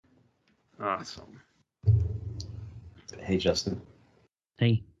Awesome. Hey, Justin.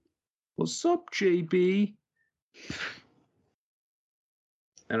 Hey. What's up, JB?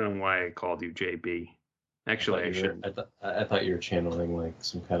 I don't know why I called you JB. Actually, I should. I thought you were channeling like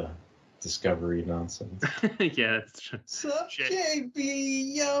some kind of Discovery nonsense. Yeah, it's What's up,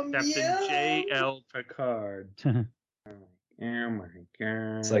 JB? Yum, Captain yum. J.L. Picard. Oh my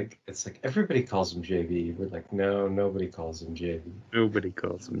god. It's like everybody calls him JB. We're like, no, nobody calls him JB. Nobody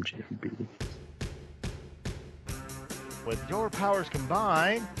calls him JB. With your powers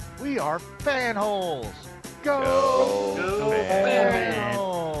combined, we are Fanholes. Go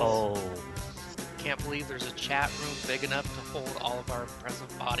Fanholes! Can't believe there's a chat room big enough to hold all of our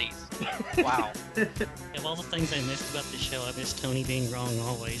present bodies. Wow. Of all the things I missed about the show, I miss Tony being wrong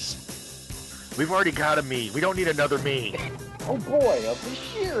always. We've already got a me. We don't need another me. Oh boy, a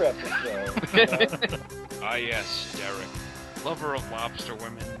Bashir episode. Ah yes, Derek. Lover of lobster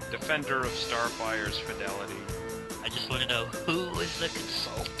women, defender of Starfire's fidelity. I just want to know, who is the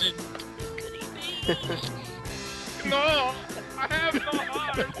consultant? Who could he be? No! I have no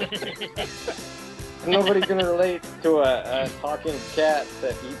heart! Nobody can relate to a talking cat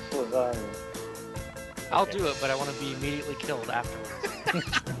that eats lasagna. I'll do it, but I want to be immediately killed afterwards.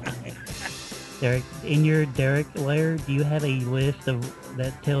 Derek, in your Derek lair, do you have a list of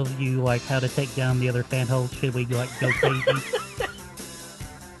that tells you like how to take down the other fanholes? Should we like go crazy?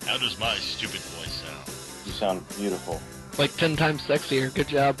 How does my stupid voice sound? You sound beautiful. Like 10 times sexier. Good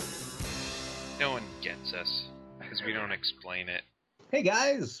job. No one gets us, because we don't explain it. Hey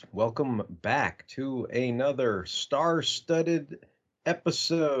guys, welcome back to another star-studded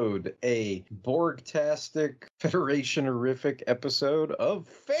episode, a Borg-tastic, Federation-horrific episode of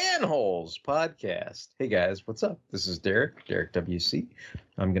Fanholes podcast. Hey guys, what's up? This is Derek WC.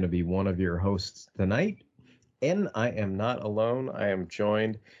 I'm going to be one of your hosts tonight, and I am not alone. I am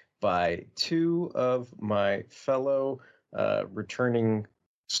joined by two of my fellow returning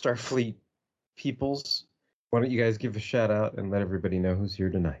Starfleet peoples. Why don't you guys give a shout out and let everybody know who's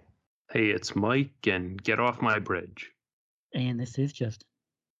here tonight? Hey, it's Mike, and get off my bridge. And this is Justin.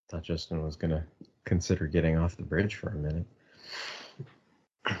 Thought Justin was going to consider getting off the bridge for a minute.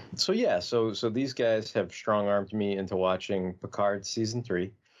 So these guys have strong-armed me into watching Picard Season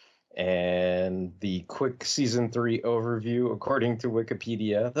 3. And the quick Season 3 overview, according to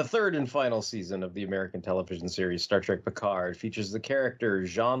Wikipedia, the third and final season of the American television series Star Trek Picard features the character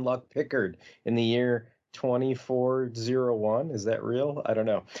Jean-Luc Picard in the year 2401. Is that real? I don't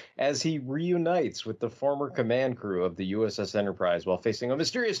know. As he reunites with the former command crew of the USS Enterprise while facing a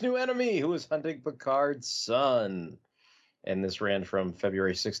mysterious new enemy who is hunting Picard's son. And this ran from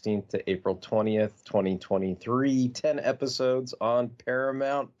February 16th to April 20th, 2023. 10 episodes on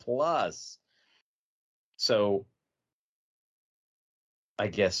Paramount Plus. So, I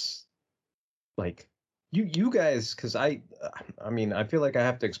guess, like, you guys, because I mean, I feel like I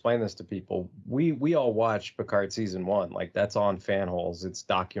have to explain this to people. We all watched Picard Season 1. Like, that's on Fanholes. It's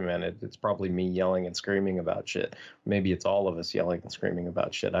documented. It's probably me yelling and screaming about shit. Maybe it's all of us yelling and screaming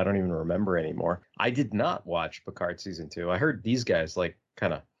about shit. I don't even remember anymore. I did not watch Picard Season 2. I heard these guys, like,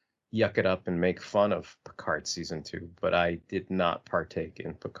 kind of yuck it up and make fun of Picard Season 2, but I did not partake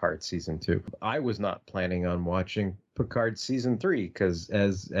in Picard Season 2. I was not planning on watching Picard Season 3 because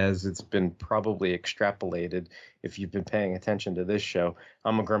as it's been probably extrapolated, if you've been paying attention to this show,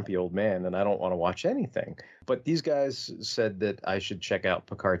 I'm a grumpy old man and I don't want to watch anything. But these guys said that I should check out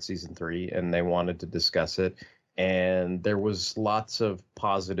Picard Season 3 and they wanted to discuss it. And there was lots of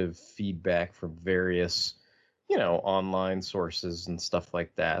positive feedback from various online sources and stuff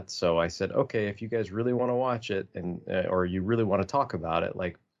like that. So I said, okay, if you guys really want to watch it and or you really want to talk about it,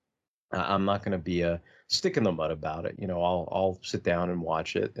 like I'm not going to be a stick in the mud about it. I'll sit down and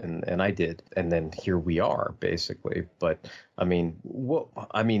watch it, and I did, and then here we are basically. But I mean,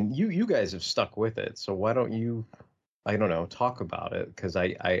 you guys have stuck with it, so why don't you, I don't know, talk about it? Because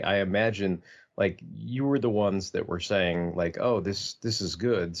I imagine like you were the ones that were saying like, oh, this is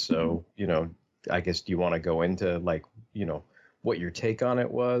good. So I guess, do you want to go into like, what your take on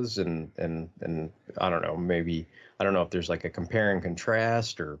it was? And I don't know, maybe, I don't know if there's like a compare and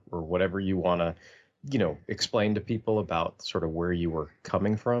contrast or whatever you want to, explain to people about sort of where you were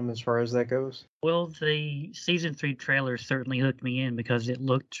coming from as far as that goes. Well, the Season 3 trailer certainly hooked me in because it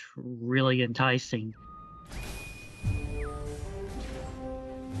looked really enticing.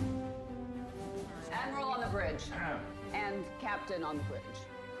 Admiral on the bridge. And Captain on the bridge.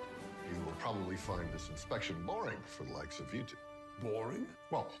 You will probably find this inspection boring for the likes of you two. Boring?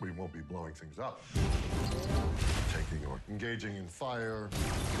 Well, we won't be blowing things up. Taking or engaging in fire,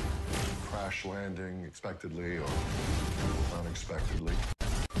 crash landing expectedly or unexpectedly.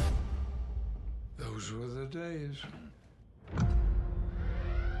 Those were the days.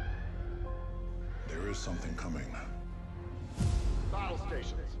 There is something coming. Battle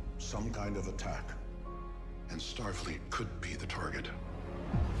stations. Some kind of attack. And Starfleet could be the target.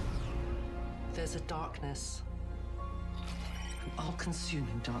 There's a darkness. An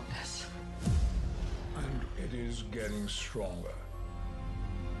all-consuming darkness. And it is getting stronger.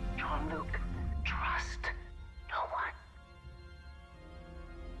 Jean-Luc, trust no one.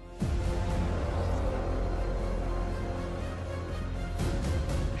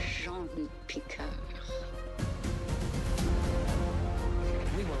 Jean-Luc Picard.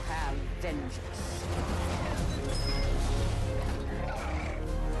 We will have vengeance.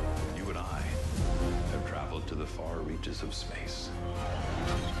 You and I have traveled to the far reaches of space.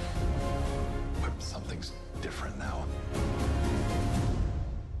 But something's different now.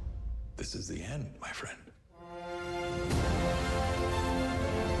 This is the end, my friend.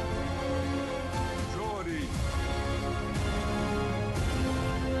 Geordi!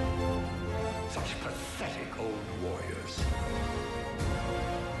 Such pathetic old warriors.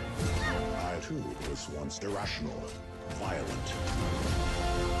 I, too, was once irrational, violent.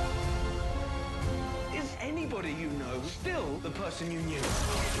 Is anybody you know still the person you knew?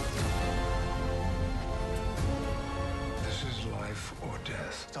 This is life or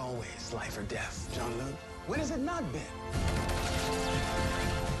death. It's always life or death, Jean-Luc. When has it not been?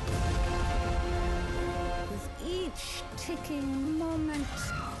 With each ticking moment,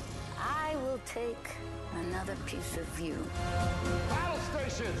 I will take another piece of you. Battle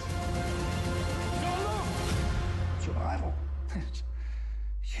stations! Survival. It's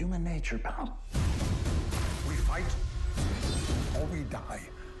human nature, pal. We fight or we die.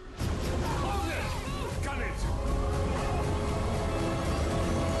 Hold it! Gun it!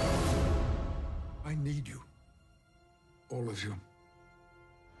 I need you. All of you.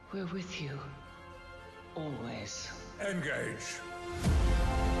 We're with you. Always. Engage.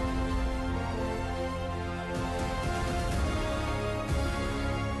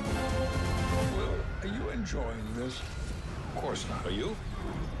 Will, are you enjoying this? Of course not. Are you?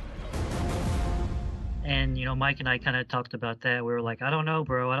 And Mike and I kind of talked about that. We were like, I don't know,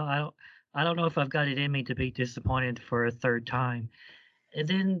 bro. I don't know if I've got it in me to be disappointed for a third time. And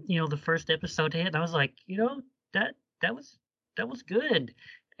then the first episode hit, and I was like, that was good.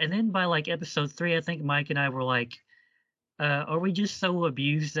 And then by like episode 3, I think Mike and I were like, are we just so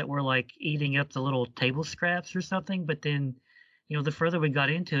abused that we're like eating up the little table scraps or something? But then, the further we got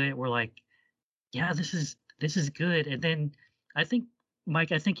into it, we're like, yeah, this is good. And then I think,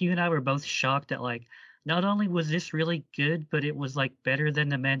 Mike, I think you and I were both shocked that like, not only was this really good, but it was like better than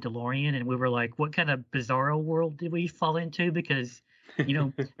The Mandalorian. And we were like, what kind of bizarro world did we fall into? Because,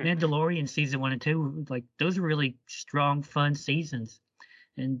 Mandalorian season 1 and 2, like those are really strong, fun seasons.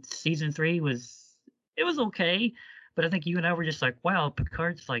 And season 3 was okay. But I think you and I were just like, wow,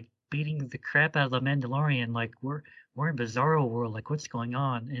 Picard's like beating the crap out of The Mandalorian. Like we're in bizarro world. Like what's going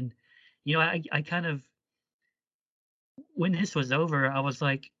on? And, I kind of, when this was over, I was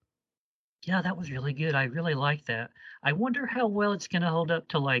like, yeah, that was really good. I really like that. I wonder how well it's going to hold up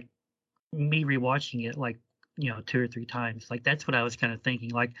to like me rewatching it like, 2 or 3 times. Like that's what I was kind of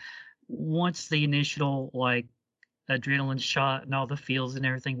thinking. Like once the initial like adrenaline shot and all the feels and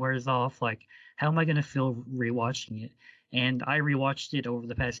everything wears off, like how am I going to feel rewatching it? And I rewatched it over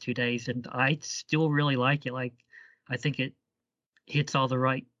the past 2 days and I still really like it. Like I think it hits all the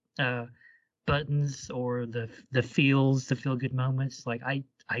right buttons or the feels, the feel good moments. Like I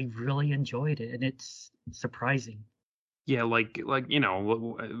really enjoyed it, and it's surprising. Yeah,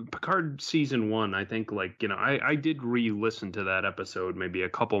 Picard season 1, I think I did re-listen to that episode maybe a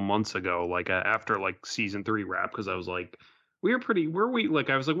couple months ago, like after like season 3 wrap, because I was like, I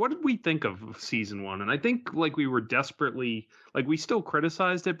was like, what did we think of season 1? And I think like we were desperately, like we still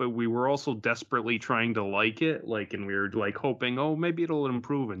criticized it, but we were also desperately trying to like it, like, and we were like hoping, oh, maybe it'll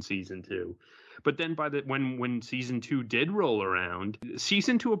improve in season 2. But then when season 2 did roll around,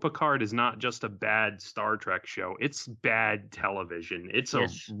 season 2 of Picard is not just a bad Star Trek show. It's bad television. It's a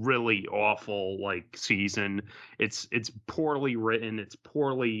really awful like season. It's poorly written. It's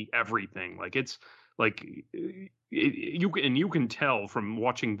poorly everything. Like it's like you can tell from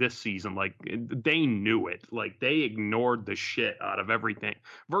watching this season, like they knew it. Like they ignored the shit out of everything,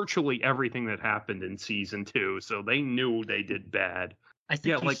 virtually everything that happened in season 2. So they knew they did bad. I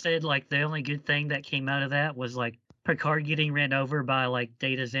think you said like the only good thing that came out of that was like Picard getting ran over by like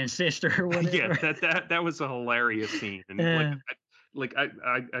Data's ancestor or whatever. Yeah, that was a hilarious scene. And like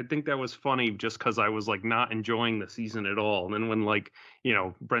I think that was funny just because I was like not enjoying the season at all. And then when like, you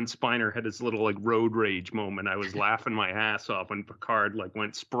know, Brent Spiner had his little like road rage moment, I was laughing my ass off when Picard like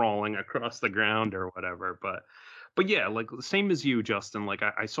went sprawling across the ground or whatever. But yeah, like same as you, Justin. Like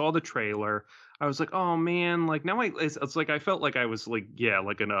I saw the trailer. I was like, oh man, like now it's like I felt like I was like, yeah,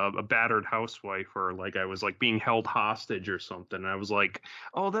 like a battered housewife, or like I was like being held hostage or something. And I was like,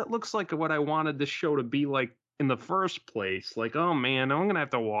 oh, that looks like what I wanted this show to be like in the first place. Like, oh man, I'm gonna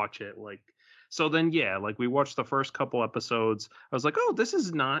have to watch it. Like, so then yeah, like we watched the first couple episodes. I was like, oh, this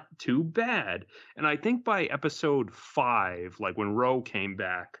is not too bad. And I think by episode 5, like when Ro came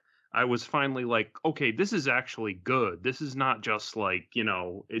back, I was finally like, okay, this is actually good. This is not just like, you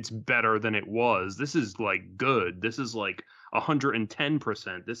know, it's better than it was. This is like good. This is like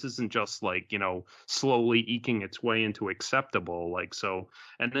 110%. This isn't just like, you know, slowly eking its way into acceptable. Like, so,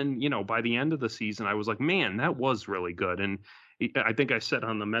 and then, you know, by the end of the season, I was like, man, that was really good. And I think I said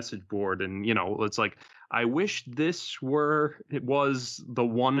on the message board, and, you know, it's like, I wish it was the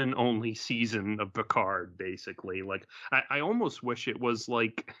one and only season of Picard, basically. Like, I almost wish it was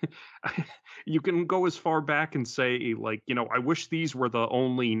like, you can go as far back and say, like, you know, I wish these were the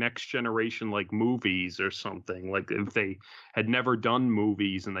only Next Generation, like, movies or something. Like, if they had never done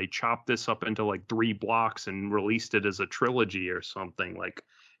movies and they chopped this up into, like, 3 blocks and released it as a trilogy or something, like,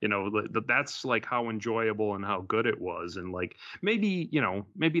 you know, that's like how enjoyable and how good it was. And like maybe, you know,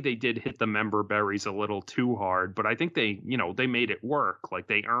 maybe they did hit the member berries a little too hard, but I think they, you know, they made it work. Like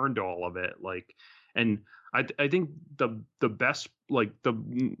they earned all of it. Like, and I think the best, like the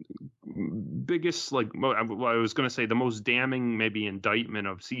biggest, like I was going to say the most damning maybe indictment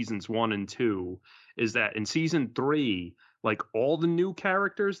of seasons 1 and 2 is that in season 3, like all the new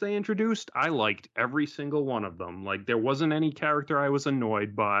characters they introduced, I liked every single one of them. Like there wasn't any character I was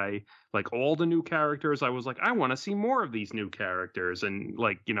annoyed by. Like all the new characters, I was like, I want to see more of these new characters. And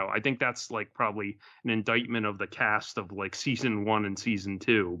like, you know, I think that's like probably an indictment of the cast of like season 1 and season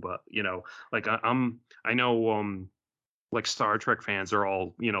 2. But you know, like I know like Star Trek fans are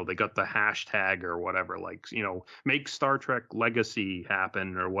all, you know, they got the hashtag or whatever, like, you know, make Star Trek Legacy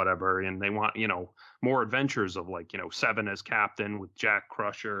happen or whatever. And they want, you know, more adventures of like, you know, Seven as captain with Jack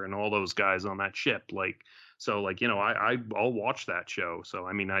Crusher and all those guys on that ship. Like, so like, you know, I'll watch that show. So,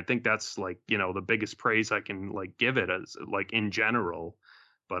 I mean, I think that's like, you know, the biggest praise I can like give it as like in general.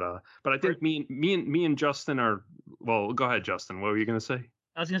 But I think me and Justin are, well, go ahead, Justin. What were you going to say?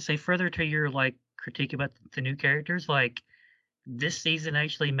 I was gonna say further to your like critique about the new characters, like this season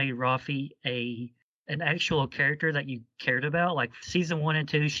actually made Rafi an actual character that you cared about. Like season 1 and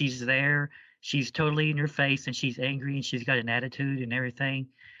 2, she's there, she's totally in your face, and she's angry, and she's got an attitude and everything,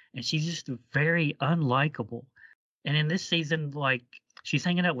 and she's just very unlikable. And in this season, like she's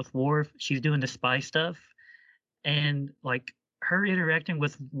hanging out with Worf, she's doing the spy stuff, and like her interacting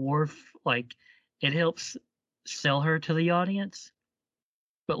with Worf, like it helps sell her to the audience.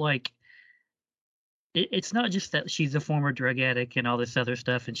 But like it's not just that she's a former drug addict and all this other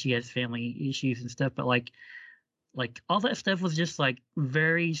stuff and she has family issues and stuff, but like all that stuff was just like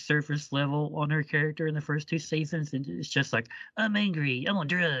very surface level on her character in the first 2 seasons, and it's just like, I'm angry, I'm on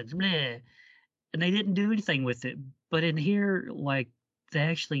drugs, blah. And they didn't do anything with it. But in here, like they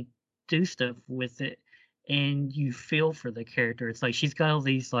actually do stuff with it and you feel for the character. It's like she's got all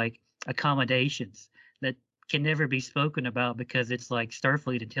these like accommodations that can never be spoken about because it's like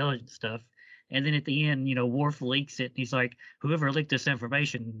Starfleet intelligence stuff. And then at the end, you know, Worf leaks it, and he's like, "Whoever leaked this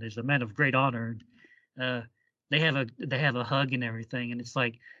information is a man of great honor." They have a hug and everything, and it's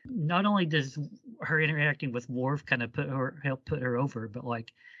like not only does her interacting with Worf kind of help put her over, but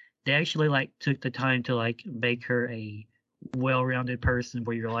like they actually like took the time to like make her a well-rounded person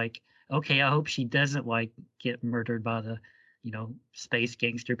where you're like, okay, I hope she doesn't like get murdered by the, you know, space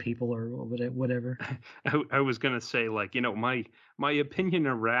gangster people or whatever. I was gonna say, like, you know, my opinion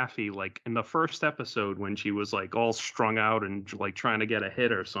of Raffi, like in the first episode when she was like all strung out and like trying to get a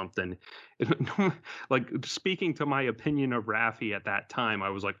hit or something, like speaking to my opinion of Raffi at that time, I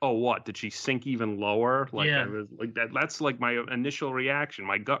was like, oh, what, did she sink even lower? Like, yeah. I was like, that's like my initial reaction.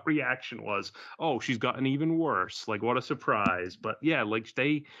 My gut reaction was, oh, she's gotten even worse. Like, what a surprise. But yeah, like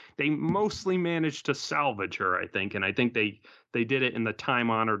they mostly managed to salvage her, I think, and I think they did it in the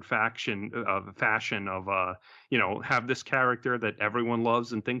time-honored fashion of you know, have this character that everyone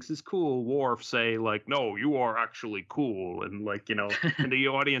loves and thinks is cool, Worf, say like, no, you are actually cool, and like, you know, and the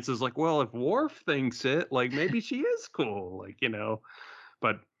audience is like, well, if Worf thinks it, like maybe she is cool, like, you know.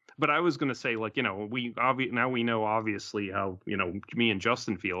 But I was gonna say, like, you know, now we know obviously how, you know, me and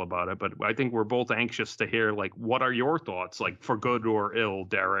Justin feel about it, but I think we're both anxious to hear like, what are your thoughts, like for good or ill,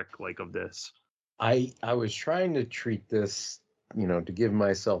 Derek, like of this? I was trying to treat this to give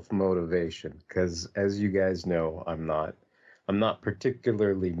myself motivation, because as you guys know, I'm not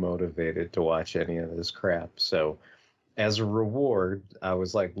particularly motivated to watch any of this crap. So as a reward, I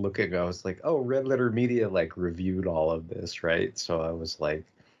was like oh, Red Letter Media like reviewed all of this, right? So I was like,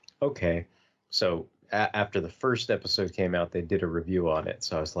 okay. So after the first episode came out, they did a review on it.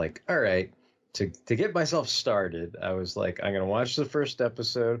 So I was like, all right, to get myself started, I was like, I'm gonna watch the first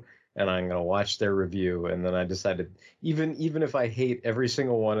episode and I'm gonna watch their review. And then I decided, even if I hate every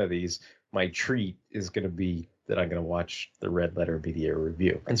single one of these, my treat is gonna be that I'm going to watch the Red Letter Media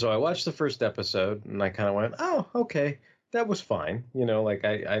review. And so I watched the first episode and I kind of went, oh, okay, that was fine. Like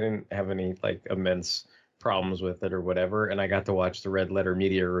I didn't have any like immense problems with it or whatever. And I got to watch the Red Letter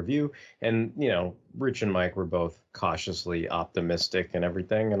Media review, and, Rich and Mike were both cautiously optimistic and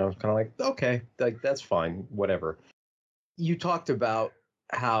everything. And I was kind of like, okay, like that's fine, whatever. You talked about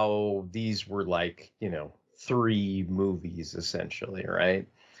how these were like, 3 movies essentially, right?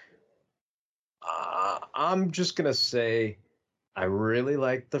 I'm just going to say I really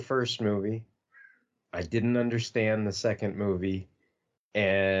liked the first movie. I didn't understand the second movie.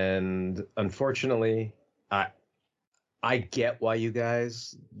 And unfortunately, I get why you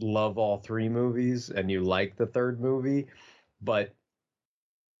guys love all 3 movies and you like the third movie. But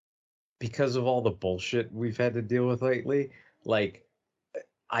because of all the bullshit we've had to deal with lately, like,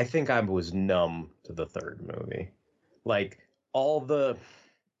 I think I was numb to the third movie. Like, all the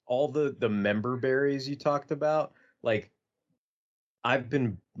member berries you talked about, like,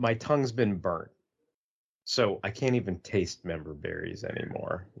 my tongue's been burnt, so I can't even taste member berries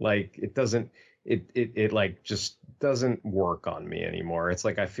anymore. Like, it like just doesn't work on me anymore. It's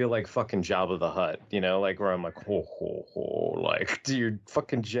like I feel like fucking Jabba the Hutt, like where I'm like, ho ho ho, like, dude,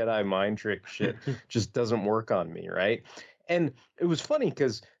 fucking Jedi mind trick shit just doesn't work on me, right? And it was funny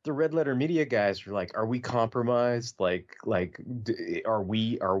because the Red Letter Media guys were like, "Are we compromised? Like, are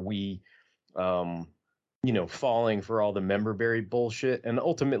we, falling for all the memberberry bullshit?" And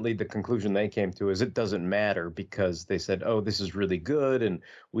ultimately, the conclusion they came to is it doesn't matter, because they said, "Oh, this is really good, and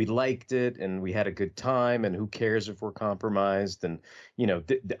we liked it, and we had a good time, and who cares if we're compromised?" And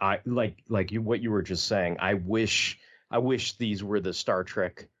I like what you were just saying. I wish these were the Star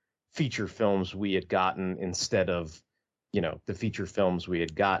Trek feature films we had gotten instead of the feature films we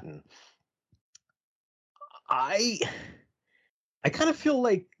had gotten. I kind of feel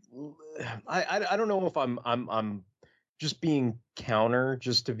like I don't know if I'm just being counter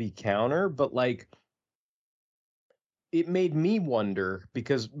just to be counter, but like it made me wonder,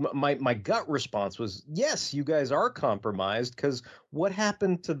 because my gut response was, yes, you guys are compromised, because what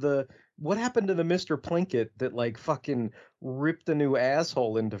happened to the Mr. Plinkett that like fucking ripped a new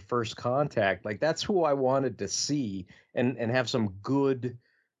asshole into First Contact? Like, that's who I wanted to see and have some good,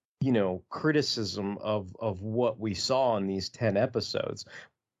 criticism of what we saw in these 10 episodes.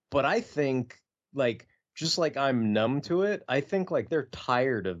 But I think, like, just like I'm numb to it, I think like they're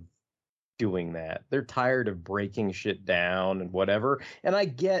tired of doing that. They're tired of breaking shit down and whatever. And I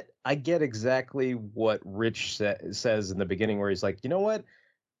get exactly what Rich says in the beginning, where he's like, you know what?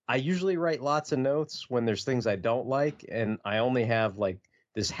 I usually write lots of notes when there's things I don't like, and I only have like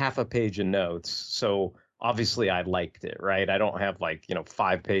this half a page of notes. So obviously I liked it, right? I don't have like,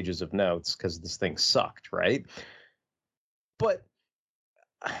 5 pages of notes because this thing sucked, right? But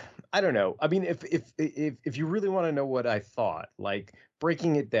I don't know. I mean, if you really want to know what I thought, like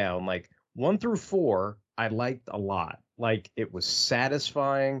breaking it down, like 1 through 4, I liked a lot. Like, it was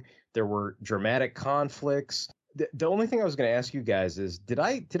satisfying. There were dramatic conflicts. The only thing I was going to ask you guys is, did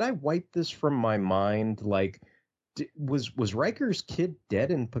I wipe this from my mind? Like, was Riker's kid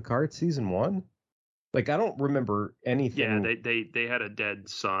dead in Picard season 1? Like, I don't remember anything. Yeah, they had a dead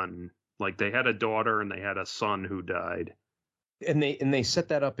son. Like, they had a daughter and they had a son who died. And they set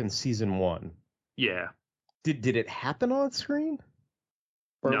that up in season 1. Yeah. Did it happen on screen?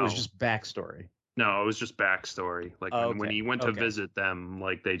 Or No. It was just backstory? No, it was just backstory. Like, when he went to visit them,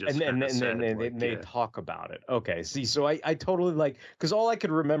 like, they just and they talk about it. Okay, see, so I totally, like, because all I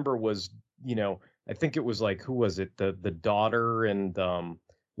could remember was, I think it was like, who was it? The daughter and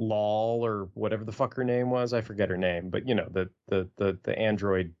Lol, or whatever the fuck her name was. I forget her name, but the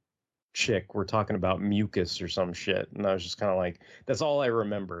android chick, we're talking about mucus or some shit, and I was just kind of like, that's all I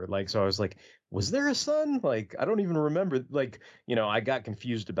remember. Like, so I was like, was there a son? Like, I don't even remember. Like, I got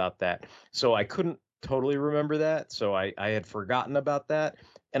confused about that, so I couldn't totally remember that. So I had forgotten about that,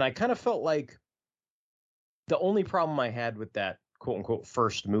 and I kind of felt like the only problem I had with that quote unquote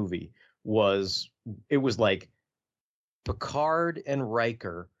first movie was it was like Picard and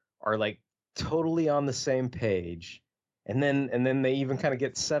Riker are like totally on the same page, And then they even kind of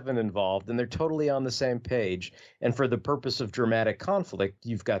get Seven involved, and they're totally on the same page. And for the purpose of dramatic conflict,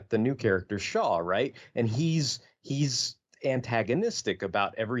 you've got the new character Shaw, right? And he's antagonistic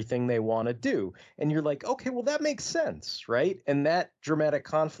about everything they want to do. And you're like, okay, well, that makes sense, right? And that dramatic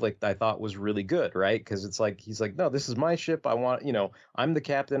conflict I thought was really good, right? Because it's like, he's like, no, this is my ship. I want, I'm the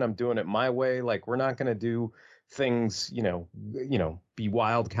captain. I'm doing it my way. Like, we're not going to do things, be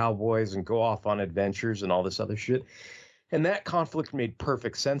wild cowboys and go off on adventures and all this other shit. And that conflict made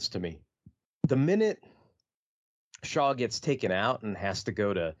perfect sense to me. The minute Shaw gets taken out and has to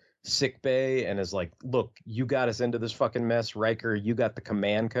go to sick bay and is like, look, you got us into this fucking mess, Riker, you got the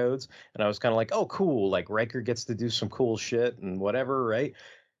command codes. And I was kind of like, oh, cool. Like, Riker gets to do some cool shit and whatever, right?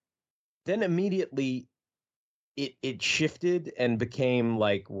 Then immediately it shifted and became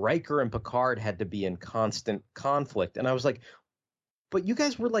like Riker and Picard had to be in constant conflict. And I was like, but you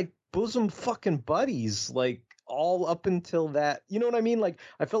guys were like bosom fucking buddies, like all up until that, you know what I mean? Like,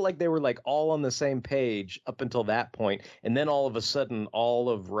 I felt like they were like all on the same page up until that point. And then all of a sudden, all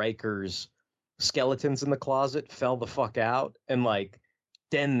of Riker's skeletons in the closet fell the fuck out. And like,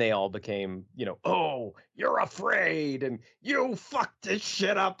 then they all became, oh, you're afraid and you fucked this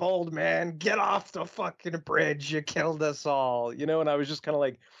shit up, old man. Get off the fucking bridge. You killed us all, and I was just kind of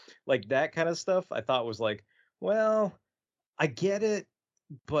like that kind of stuff. I thought was like, well, I get it,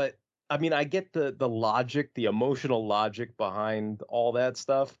 but I mean, I get the logic, the emotional logic behind all that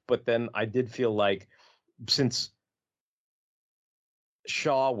stuff. But then I did feel like since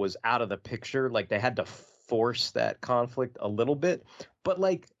Shaw was out of the picture, like they had to force that conflict a little bit. But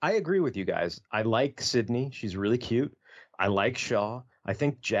like, I agree with you guys. I like Sydney. She's really cute. I like Shaw. I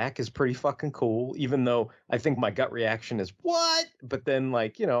think Jack is pretty fucking cool, even though I think my gut reaction is what? But then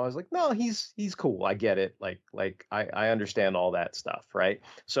like, I was like, no, he's cool. I get it. Like I understand all that stuff. Right.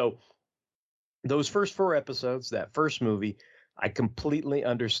 So those first 4 episodes, that first movie, I completely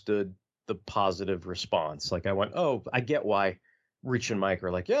understood the positive response. Like I went, oh, I get why Rich and Mike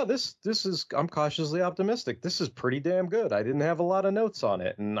are like, yeah, this is, I'm cautiously optimistic. This is pretty damn good. I didn't have a lot of notes on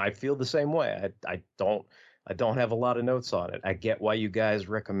it. And I feel the same way. I don't have a lot of notes on it. I get why you guys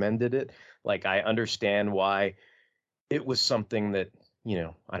recommended it. Like, I understand why it was something that,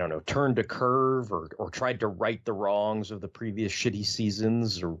 I don't know, turned a curve or tried to right the wrongs of the previous shitty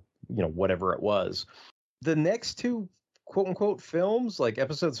seasons or, whatever it was. The next 2 quote unquote films, like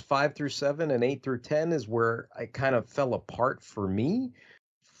episodes 5 through 7 and 8 through 10 is where I kind of fell apart for me.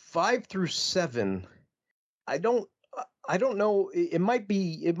 5 through 7, I don't know. It might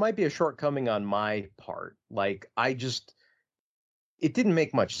be a shortcoming on my part. Like, it didn't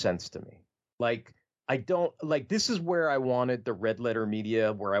make much sense to me. Like, I don't like, this is where I wanted the Red Letter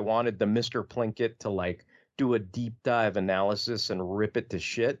Media, where I wanted the Mr. Plinkett to like do a deep dive analysis and rip it to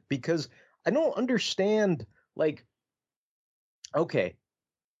shit, because I don't understand, like, okay,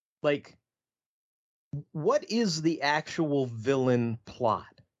 like, what is the actual villain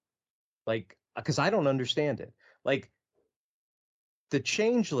plot? Like, because I don't understand it. Like, the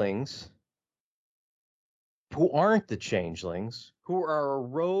changelings, who aren't the changelings, who are a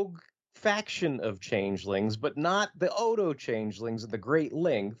rogue faction of changelings, but not the Odo changelings of the Great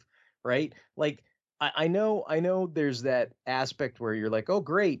Length, right? Like, I know there's that aspect where you're like, oh,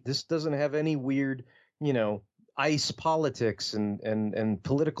 great, this doesn't have any weird, ice politics and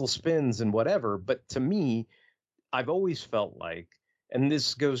political spins and whatever. But to me, I've always felt like, and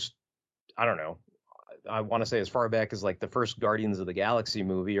this goes, I don't know, I want to say as far back as like the first Guardians of the Galaxy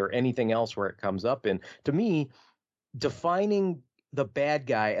movie or anything else where it comes up in, to me, defining the bad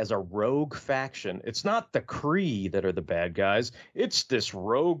guy as a rogue faction, it's not the Kree that are the bad guys. It's this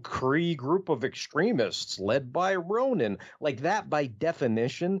rogue Kree group of extremists led by Ronan. Like, that by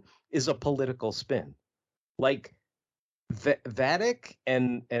definition is a political spin. Like, Vatic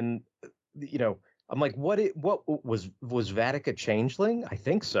and I'm like, what was Vatic a changeling? I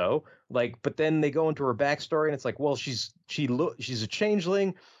think so. Like, but then they go into her backstory and it's like, well, she's a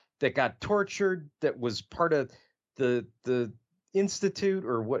changeling that got tortured, that was part of the Institute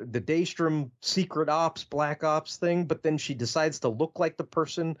or what, the Daystrom secret ops, black ops thing, but then she decides to look like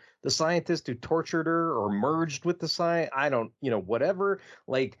the scientist who tortured her or merged with the science. I don't, whatever,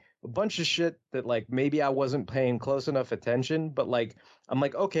 like a bunch of shit that like maybe I wasn't paying close enough attention, but like, I'm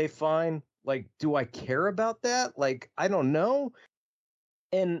like, okay, fine. Like, do I care about that? Like, I don't know.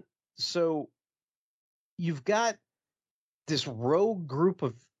 And so you've got this rogue group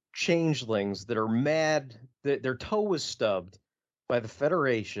of changelings that are mad that their toe was stubbed by the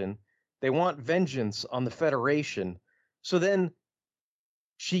Federation. They want vengeance on the Federation. So then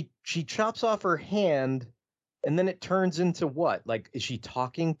she chops off her hand, and then it turns into what? Like, is she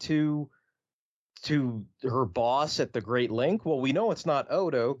talking to to her boss at the Great Link. Well, we know it's not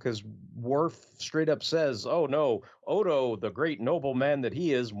Odo because Worf straight up says, "Oh no, Odo, the great nobleman that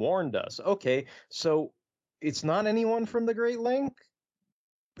he is, warned us." Okay, so it's not anyone from the Great Link.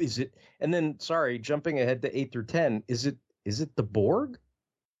 Is it? And then, sorry, jumping ahead to 8 through 10, is it the Borg?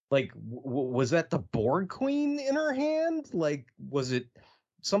 Like, was that the Borg Queen in her hand? Like, was it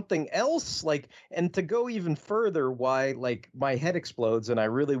something else? Like, and to go even further, why, like, my head explodes and I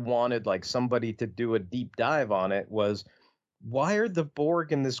really wanted, like, somebody to do a deep dive on it was, why are the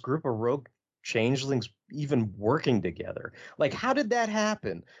Borg and this group of rogue changelings even working together? Like, how did that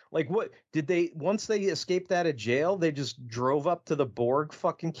happen? Like, what did they, once they escaped out of jail, they just drove up to the Borg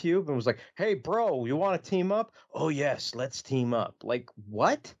fucking cube and was like, "Hey bro, you want to team up?" "Oh yes, let's team up." Like,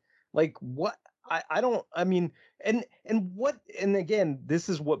 what? Like, what? I don't, I mean, and what, and again, this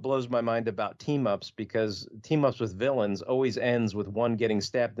is what blows my mind about team ups, because team ups with villains always ends with one getting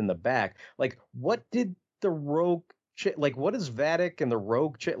stabbed in the back. Like, what did the rogue, like, what is Vatic and the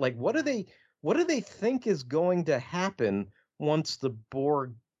rogue, like, what do they think is going to happen once the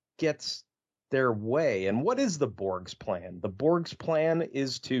Borg gets their way? And what is the Borg's plan? The Borg's plan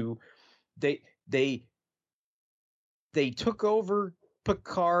is to, they took over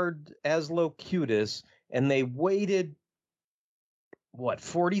Picard as Locutus, and they waited, what,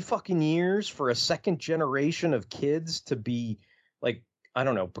 40 fucking years for a second generation of kids to be, like, I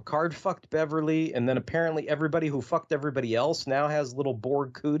don't know, Picard fucked Beverly, and then apparently everybody who fucked everybody else now has little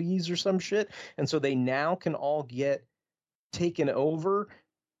Borg cooties or some shit, and so they now can all get taken over.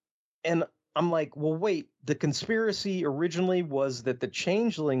 And I'm like, well, wait, the conspiracy originally was that the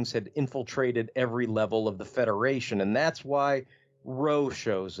changelings had infiltrated every level of the Federation, and that's why Ro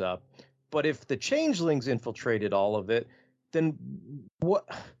shows up. But if the changelings infiltrated all of it, then what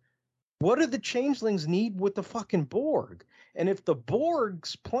do the changelings need with the fucking Borg? And if the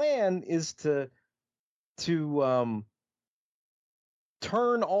Borg's plan is to turn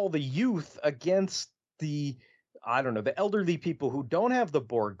all the youth against the, I don't know, the elderly people who don't have the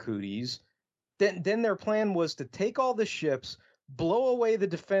Borg cooties, then their plan was to take all the ships, blow away the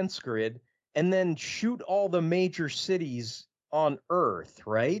defense grid, and then shoot all the major cities on Earth,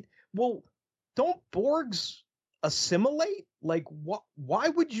 right? Well, don't Borgs assimilate? Like, why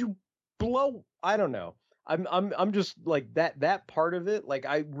would you blow? I don't know. I'm just like that part of it. Like,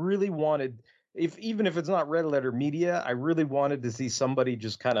 I really wanted, even if it's not Red Letter Media, I really wanted to see somebody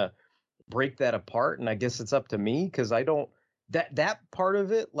just kind of break that apart. And I guess it's up to me, because I don't, that part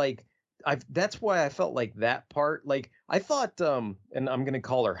of it, like, that's why I felt like that part, like, I thought, and I'm gonna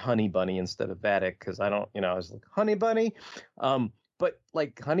call her Honey Bunny instead of Vatic, because I don't, I was like, Honey Bunny, but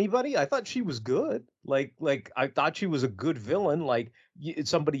like Honey Bunny, I thought she was good, like I thought she was a good villain, like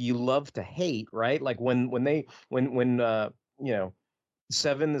somebody you love to hate, right? Like when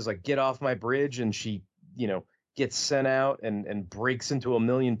Seven is like, "Get off my bridge," and she gets sent out and breaks into a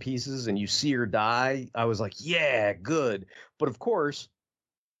million pieces, and you see her die. I was like, yeah, good. But of course,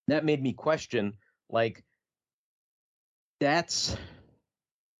 that made me question, like, that's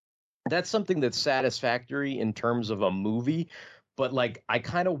something that's satisfactory in terms of a movie, but like, I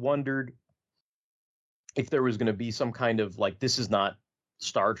kind of wondered if there was going to be some kind of, like, this is not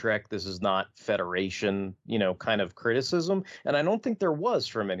Star Trek, this is not Federation, kind of criticism. And I don't think there was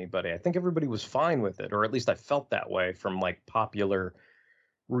from anybody. I think everybody was fine with it, or at least I felt that way from like popular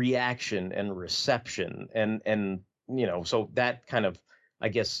reaction and reception. And so that kind of, I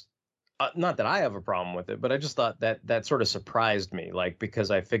guess, not that I have a problem with it, but I just thought that sort of surprised me, like, because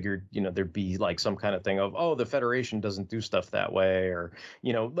I figured, there'd be like some kind of thing of, oh, the Federation doesn't do stuff that way, or,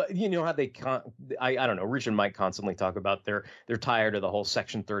 how they I don't know, Rich and Mike constantly talk about they're tired of the whole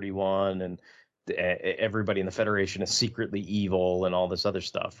Section 31 and everybody in the Federation is secretly evil and all this other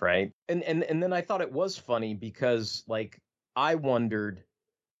stuff, right? And then I thought it was funny because, like, I wondered,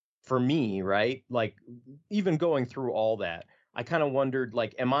 for me, right, like, even going through all that, I kind of wondered,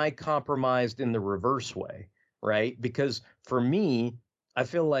 like, am I compromised in the reverse way, right? Because for me, I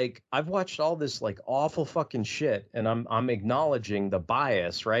feel like I've watched all this like awful fucking shit, and I'm acknowledging the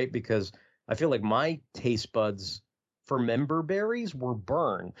bias, right? Because I feel like my taste buds for member berries were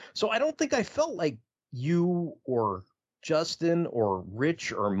burned. So I don't think I felt like you or Justin or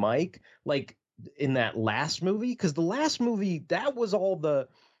Rich or Mike, like, in that last movie, because the last movie, that was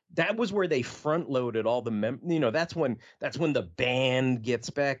where they front loaded all the that's when the band gets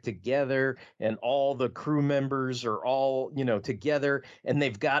back together and all the crew members are all together, and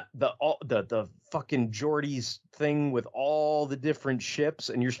they've got the fucking Geordie's thing with all the different ships,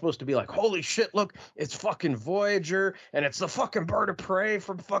 and you're supposed to be like, holy shit, look, it's fucking Voyager, and it's the fucking bird of prey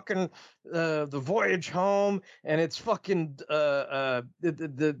from fucking the Voyage Home, and it's fucking the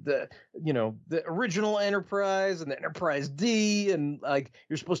you know, the original Enterprise and the Enterprise D, and like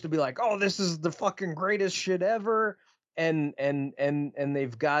you're supposed to be like, oh, this is the fucking greatest shit ever, and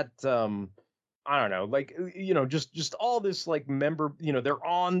they've got I don't know, like, you know, just all this like member, you know, they're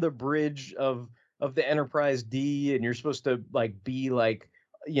on the bridge of the Enterprise D, and you're supposed to like be like,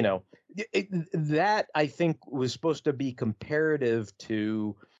 you know, that I think was supposed to be comparative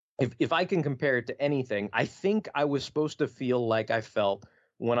to, if I can compare it to anything, I think I was supposed to feel like I felt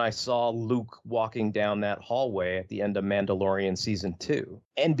when I saw Luke walking down that hallway at the end of Mandalorian season 2.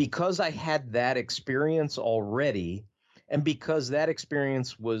 And because I had that experience already, and because that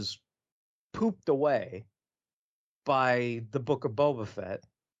experience was pooped away by the Book of Boba Fett,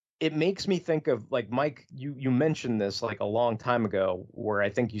 it makes me think of, like, Mike, you mentioned this like a long time ago, where I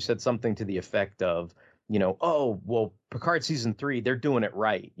think you said something to the effect of, you know, oh, well, Picard season 3, they're doing it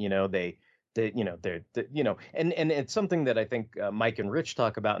right. You know, they you know, they're you know, and it's something that I think Mike and Rich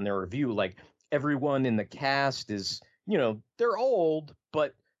talk about in their review. Like, everyone in the cast is, you know, they're old,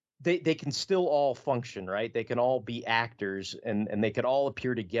 but they can still all function, right? They can all be actors, and they could all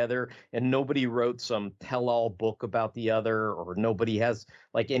appear together, and nobody wrote some tell-all book about the other, or nobody has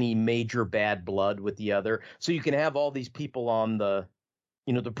like any major bad blood with the other. So you can have all these people on the,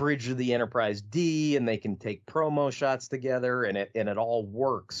 you know, the bridge of the Enterprise D, and they can take promo shots together, and it all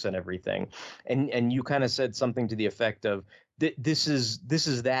works and everything. And you kind of said something to the effect of, this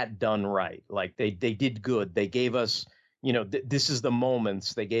is that done right. Like, they did good. They gave us, you know, this is the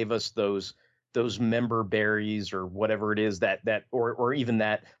moments. They gave us those member berries, or whatever it is, that or even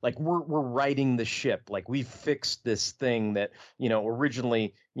that, like, we're righting the ship. Like, we've fixed this thing that, you know,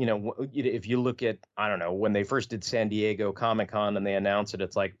 originally, you know, if you look at, I don't know, when they first did San Diego Comic-Con and they announced it,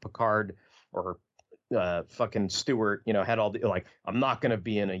 it's like Picard or fucking Stewart, you know, had all the, like, I'm not going to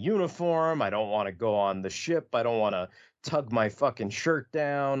be in a uniform. I don't want to go on the ship. I don't want to tug my fucking shirt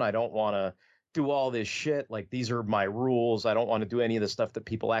down. I don't want to do all this shit. Like, these are my rules. I don't want to do any of the stuff that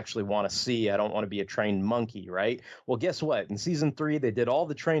people actually want to see. I don't want to be a trained monkey, right? Well, guess what? In season 3, they did all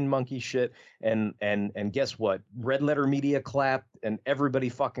the trained monkey shit, and guess what? Red Letter Media clapped, and everybody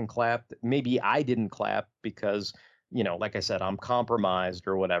fucking clapped. Maybe I didn't clap because, you know, like I said, I'm compromised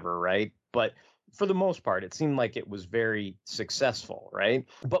or whatever, right? But for the most part, it seemed like it was very successful, right?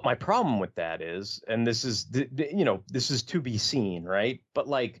 But my problem with that is, and this is, you know, this is to be seen, right? But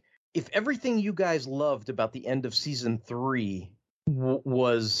like, if everything you guys loved about the end of season 3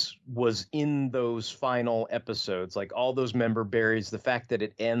 was in those final episodes, like all those member berries, the fact that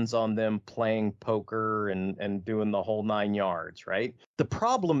it ends on them playing poker and doing the whole 9 yards, right? The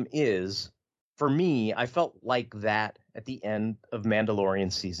problem is, for me, I felt like that at the end of Mandalorian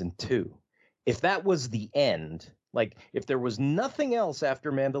season 2. If that was the end, like if there was nothing else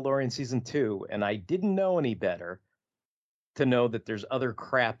after Mandalorian season 2 and I didn't know any better, to know that there's other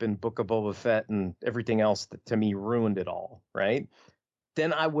crap in Book of Boba Fett and everything else that to me ruined it all, right?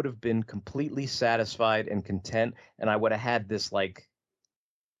 Then I would have been completely satisfied and content, and I would have had this, like,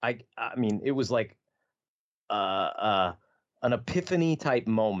 I mean, it was like an epiphany type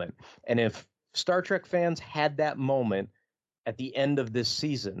moment. And if Star Trek fans had that moment at the end of this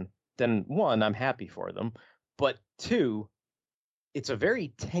season, then 1, I'm happy for them, but 2, it's a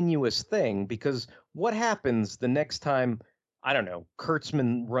very tenuous thing, because what happens the next time, I don't know,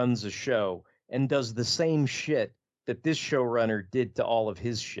 Kurtzman runs a show and does the same shit that this showrunner did to all of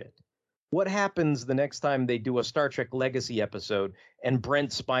his shit? What happens the next time they do a Star Trek Legacy episode and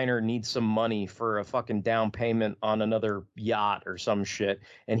Brent Spiner needs some money for a fucking down payment on another yacht or some shit,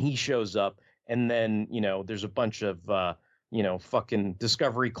 and he shows up, and then, you know, there's a bunch of you know, fucking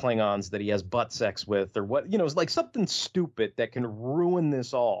Discovery Klingons that he has butt sex with, or what, you know, it's like something stupid that can ruin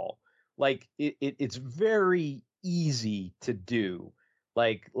this all. Like, it's very easy to do.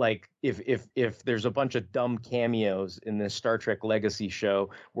 Like if there's a bunch of dumb cameos in this Star Trek Legacy show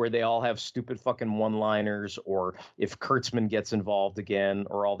where they all have stupid fucking one-liners, or if Kurtzman gets involved again,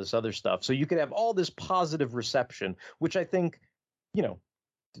 or all this other stuff. So you could have all this positive reception, which I think, you know,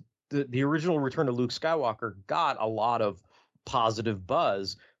 the original Return of Luke Skywalker got a lot of positive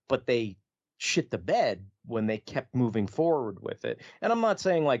buzz, but they shit the bed when they kept moving forward with it. And I'm not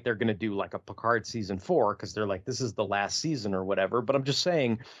saying like they're going to do like a Picard season 4 because they're like, this is the last season or whatever, but I'm just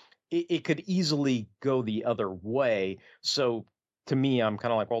saying it could easily go the other way. So to me, I'm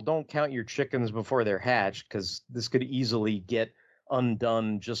kind of like, well, don't count your chickens before they're hatched, because this could easily get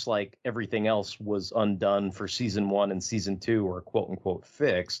undone just like everything else was undone for season 1 and season 2, or quote unquote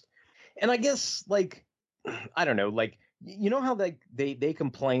fixed. And I guess like I don't know, like you know how like they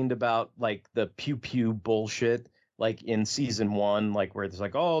complained about like the pew pew bullshit like in season 1, like where it's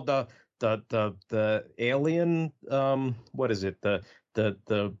like, oh, the alien what is it,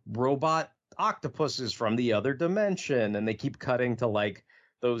 the robot octopuses from the other dimension, and they keep cutting to like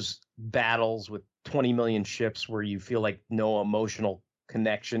those battles with 20 million ships where you feel like no emotional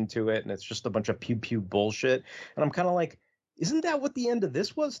connection to it, and it's just a bunch of pew pew bullshit. And I'm kind of like, isn't that what the end of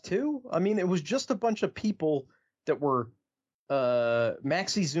this was too? I mean, it was just a bunch of people that were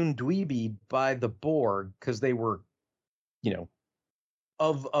maxi zoom dweeby by the Borg because they were, you know,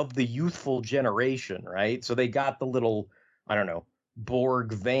 of the youthful generation, right? So they got the little, I don't know,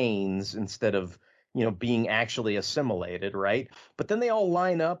 Borg veins instead of, you know, being actually assimilated, right? But then they all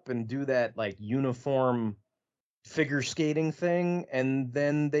line up and do that like uniform figure skating thing, and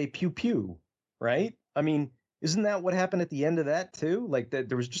then they pew pew, right? I mean, isn't that what happened at the end of that too? Like that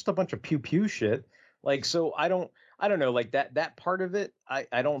there was just a bunch of pew pew shit. Like, so I don't know, like that part of it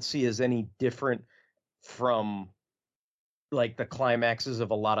I don't see as any different from like the climaxes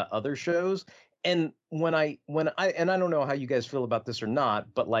of a lot of other shows. And when I and I don't know how you guys feel about this or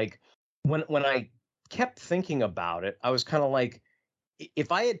not, but like when I kept thinking about it, I was kind of like,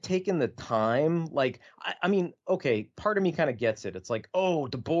 if I had taken the time, like, I mean, okay, part of me kind of gets it. It's like, oh,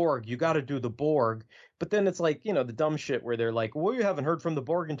 the Borg, you got to do the Borg. But then it's like, you know, the dumb shit where they're like, well, you haven't heard from the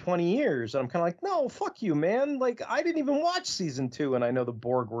Borg in 20 years. And I'm kind of like, no, fuck you, man. Like, I didn't even watch season 2, and I know the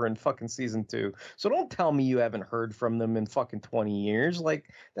Borg were in fucking season 2. So don't tell me you haven't heard from them in fucking 20 years.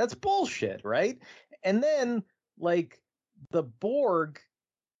 Like, that's bullshit, right? And then, like, the Borg,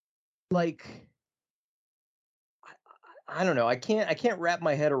 like, I don't know. I can't wrap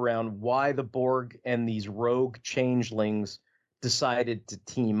my head around why the Borg and these rogue changelings decided to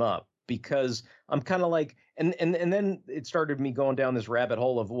team up, because I'm kind of like, and then it started me going down this rabbit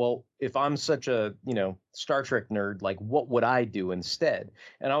hole of, well, if I'm such a, you know, Star Trek nerd, like what would I do instead?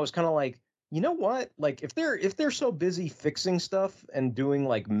 And I was kind of like, you know what? Like if they're so busy fixing stuff and doing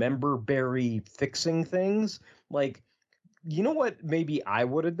like member berry fixing things, like, you know what maybe I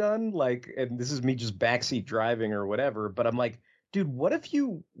would have done? Like, and this is me just backseat driving or whatever, but I'm like, dude, what if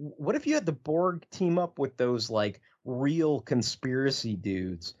you had the Borg team up with those like real conspiracy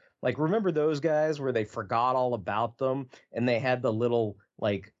dudes? Like, remember those guys where they forgot all about them and they had the little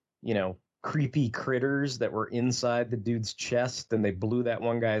like, you know, creepy critters that were inside the dude's chest and they blew that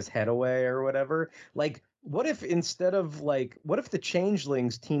one guy's head away or whatever? Like, what if instead of like, what if the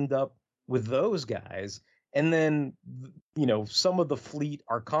changelings teamed up with those guys? And then, you know, some of the fleet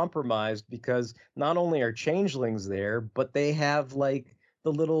are compromised because not only are changelings there, but they have like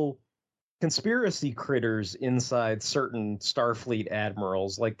the little conspiracy critters inside certain Starfleet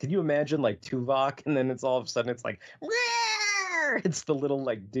admirals. Like, can you imagine like Tuvok, and then it's all of a sudden it's like, "Rawr!" It's the little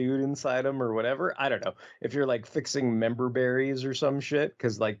like dude inside him or whatever. I don't know if you're like fixing member berries or some shit,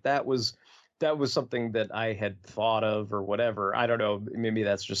 because like that was something that I had thought of or whatever. I don't know. Maybe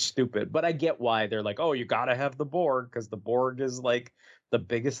that's just stupid, but I get why they're like, oh, you got to have the Borg because the Borg is like the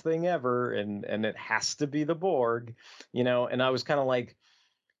biggest thing ever. And it has to be the Borg, you know? And I was kind of like,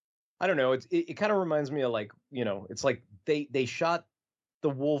 I don't know. It kind of reminds me of like, you know, it's like they shot the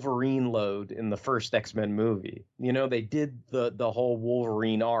Wolverine load in the first X-Men movie. You know, they did the whole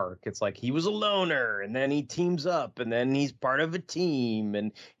Wolverine arc. It's like he was a loner and then he teams up and then he's part of a team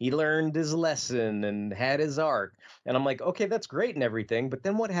and he learned his lesson and had his arc. And I'm like, okay, that's great and everything. But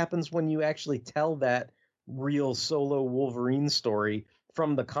then what happens when you actually tell that real solo Wolverine story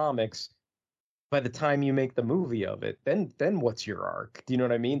from the comics? By the time you make the movie of it, then what's your arc? Do you know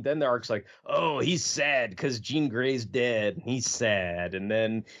what I mean? Then the arc's like, oh, he's sad because Jean Grey's dead. And he's sad, and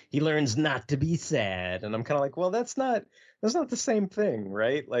then he learns not to be sad. And I'm kind of like, well, that's not the same thing,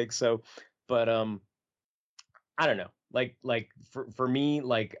 right? Like, so, but I don't know. Like for me,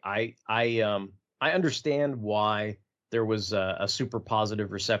 like I understand why there was a super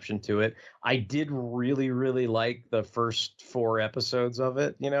positive reception to it. I did really, really like the first 4 episodes of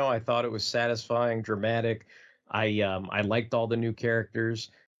it. You know, I thought it was satisfying, dramatic. I liked all the new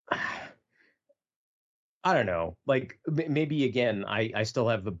characters. I don't know. Like maybe again, I still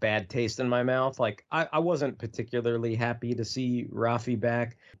have a bad taste in my mouth. Like I wasn't particularly happy to see Rafi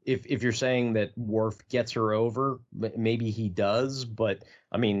back. If you're saying that Worf gets her over, maybe he does, but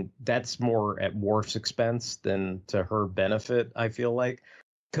I mean that's more at Worf's expense than to her benefit. I feel like,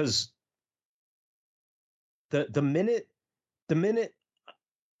 because the minute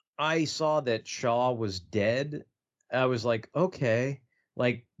I saw that Shaw was dead, I was like, okay.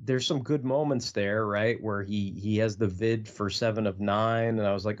 Like there's some good moments there, right? Where he has the vid for 7 of 9. And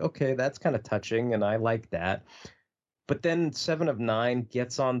I was like, okay, that's kind of touching. And I like that. But then Seven of Nine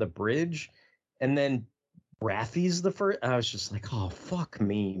gets on the bridge, and then Raffi's the first. I was just like, oh, fuck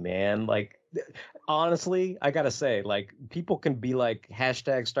me, man. Like, honestly, I gotta say, like, people can be like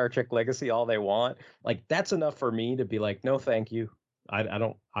hashtag Star Trek Legacy all they want. Like, that's enough for me to be like, no, thank you. I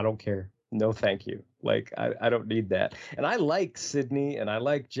don't care. No, thank you. Like, I don't need that. And I like Sydney and I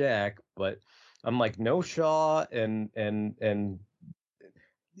like Jack, but I'm like, no Shaw, and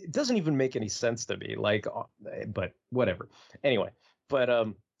it doesn't even make any sense to me. Like, but whatever. Anyway, but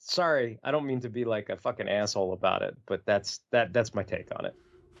sorry, I don't mean to be like a fucking asshole about it, but that's my take on it.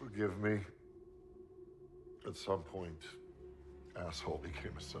 Forgive me. At some point, asshole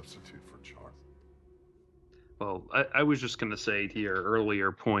became a substitute for charm. Well, I was just going to say to your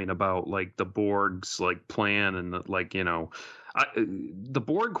earlier point about like the Borg's like plan and like, you know, the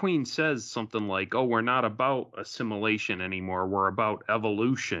Borg Queen says something like, oh, we're not about assimilation anymore. We're about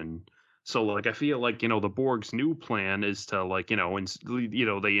evolution. So like, I feel like, you know, the Borg's new plan is to like, you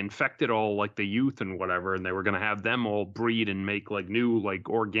know, they infected all like the youth and whatever, and they were going to have them all breed and make like new, like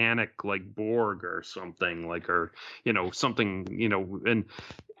organic, like Borg or something like, or, you know, something, you know, and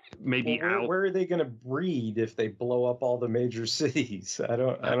maybe where are they going to breed if they blow up all the major cities? I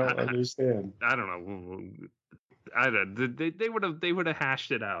don't understand. I don't know. They would have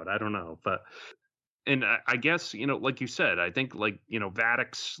hashed it out. I don't know, but and I guess, you know, like you said, I think like, you know,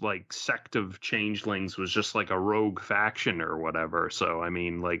 Vadic's like sect of changelings was just like a rogue faction or whatever. So I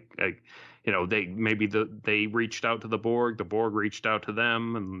mean, like, you know, they reached out to the Borg reached out to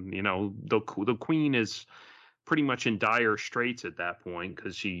them, and you know, the Queen is pretty much in dire straits at that point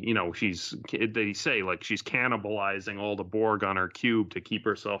because they say like she's cannibalizing all the Borg on her cube to keep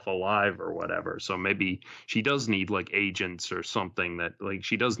herself alive or whatever. So maybe she does need like agents or something, that like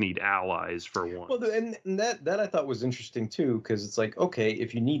she does need allies for one. Well, and that I thought was interesting too, because it's like, okay,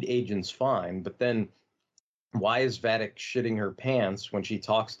 if you need agents, fine, but then why is Vadic shitting her pants when she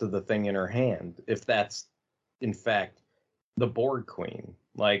talks to the thing in her hand, if that's in fact the Borg Queen?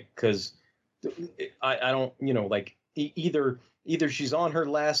 Like, because I don't, you know, like either she's on her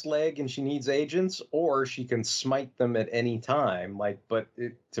last leg and she needs agents, or she can smite them at any time. Like, but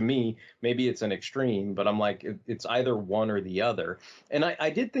to me, maybe it's an extreme, but I'm like, it's either one or the other. And I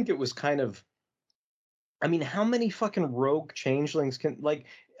did think it was kind of, I mean, how many fucking rogue changelings can, like,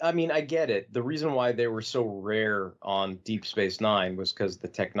 I mean, I get it. The reason why they were so rare on Deep Space Nine was because the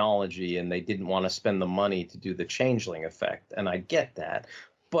technology, and they didn't want to spend the money to do the changeling effect. And I get that.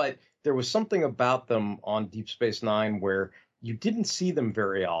 But there was something about them on Deep Space Nine where you didn't see them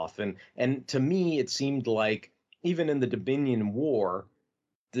very often. And to me, it seemed like even in the Dominion War,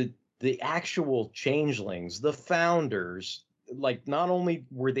 the actual changelings, the founders, like, not only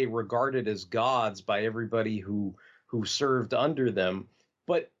were they regarded as gods by everybody who served under them,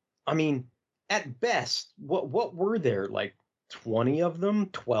 but I mean, at best, what were there, like 20 of them,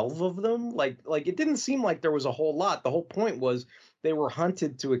 12 of them? Like it didn't seem like there was a whole lot. The whole point was they were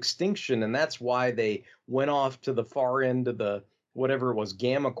hunted to extinction, and that's why they went off to the far end of the whatever it was,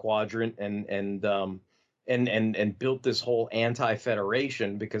 Gamma Quadrant, and built this whole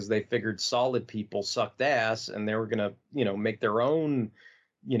anti-federation, because they figured solid people sucked ass, and they were gonna, you know, make their own,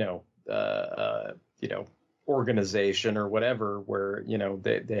 organization or whatever, where, you know,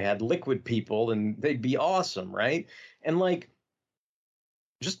 they had liquid people and they'd be awesome, right? And like,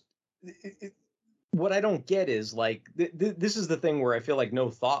 just what I don't get is like, this is the thing where I feel like no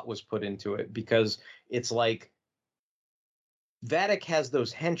thought was put into it, because it's like Vadic has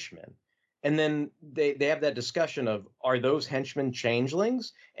those henchmen, and then they have that discussion of, are those henchmen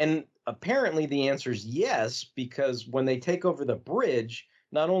changelings? And apparently the answer is yes, because when they take over the bridge,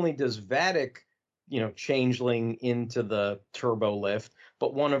 not only does Vadic, you know, changeling into the turbo lift,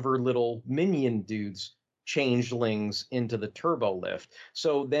 but one of her little minion dudes changelings into the turbo lift.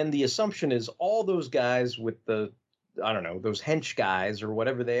 So then the assumption is all those guys with the, I don't know, those hench guys or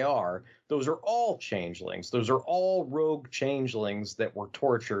whatever they are, those are all changelings. Those are all rogue changelings that were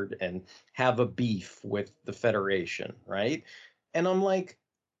tortured and have a beef with the Federation, right? And I'm like,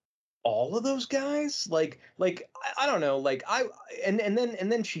 all of those guys? Like I don't know, like and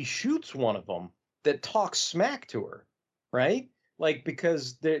then she shoots one of them that talks smack to her, right? Like,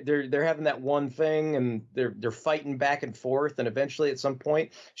 because they're having that one thing, and they're fighting back and forth, and eventually at some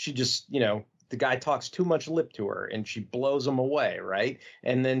point she just, you know, the guy talks too much lip to her and she blows him away, right?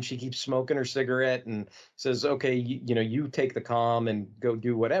 And then she keeps smoking her cigarette and says, okay, you take the comm and go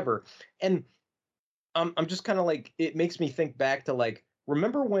do whatever. And I'm just kind of like, it makes me think back to like,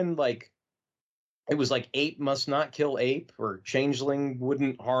 remember when like it was like ape must not kill ape, or changeling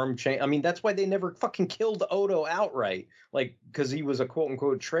wouldn't harm change. I mean, that's why they never fucking killed Odo outright, like, because he was a quote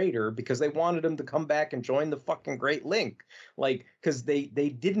unquote traitor, because they wanted him to come back and join the fucking Great Link, like, because they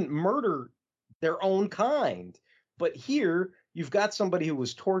didn't murder their own kind. But here you've got somebody who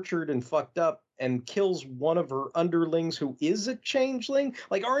was tortured and fucked up and kills one of her underlings who is a changeling.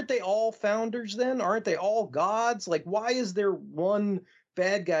 Like, aren't they all founders then? Aren't they all gods? Like, why is there one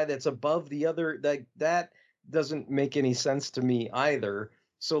bad guy that's above the other? That doesn't make any sense to me either.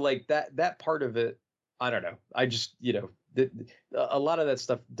 So like that part of it, I don't know. I just, a lot of that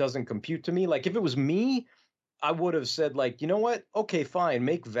stuff doesn't compute to me. Like, if it was me, I would have said, like, you know what? Okay, fine,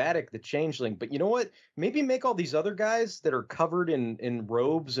 make Vatic the changeling, but you know what? Maybe make all these other guys that are covered in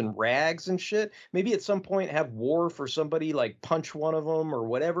robes and rags and shit. Maybe at some point have war for somebody, like punch one of them or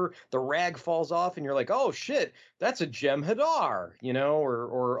whatever. The rag falls off, and you're like, oh shit, that's a Jem'Hadar,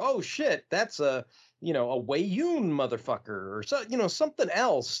 or oh shit, that's a Wayun motherfucker, or so, something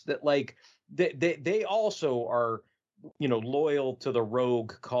else that like they also are loyal to the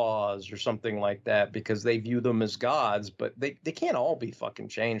rogue cause or something like that, because they view them as gods, but they can't all be fucking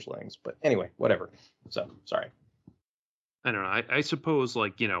changelings. But anyway, whatever. So, sorry. I don't know. I suppose,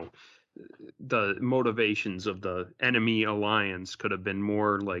 like, the motivations of the enemy alliance could have been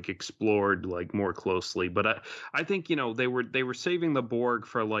more like explored like more closely, but I think they were saving the Borg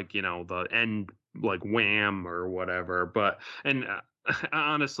for like the end, like wham or whatever, but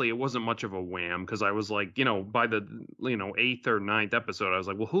honestly it wasn't much of a wham, because I was like, by the 8th or 9th episode I was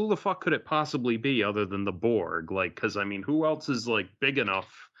like, well, who the fuck could it possibly be other than the Borg? Like, because I mean, who else is like big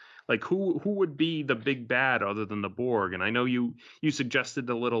enough? Like, who would be the big bad other than the Borg? And I know you suggested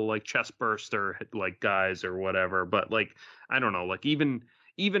the little like chest burster like guys or whatever, but like, I don't know, like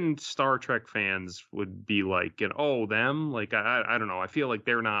even Star Trek fans would be like, oh, them, like I don't know, I feel like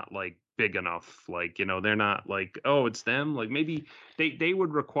they're not like big enough, like they're not like, oh, it's them, like maybe they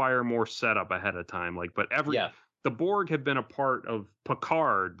would require more setup ahead of time, like, but the Borg have been a part of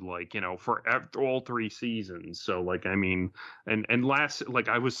Picard, like, for all 3 seasons. So, like, I mean, and last, like,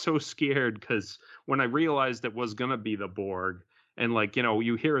 I was so scared because when I realized it was going to be the Borg, and like,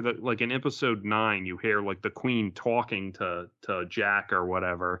 you hear that, like, in episode 9, you hear like the Queen talking to Jack or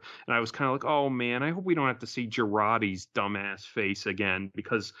whatever. And I was kind of like, oh man, I hope we don't have to see Girardi's dumbass face again,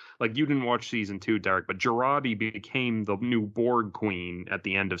 because like, you didn't watch season 2, Derek, but Girardi became the new Borg Queen at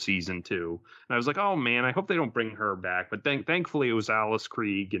the end of season 2. And I was like, oh man, I hope they don't bring her back. But thankfully it was Alice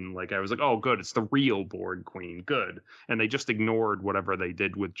Krieg. And like, I was like, oh good, it's the real Borg Queen. Good. And they just ignored whatever they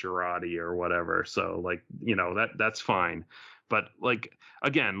did with Girardi or whatever. So like, that's fine. But like,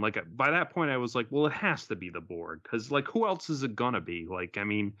 again, like by that point I was like, well, it has to be the Borg, because like, who else is it gonna be? Like, I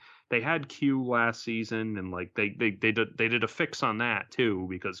mean, they had Q last season, and like they did a fix on that too,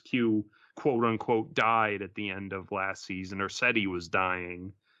 because Q quote unquote died at the end of last season, or said he was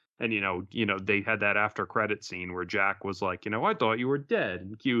dying. And they had that after credit scene where Jack was like, I thought you were dead,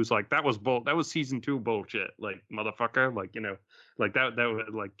 and Q was like, that was season 2 bullshit, like, motherfucker, like, like that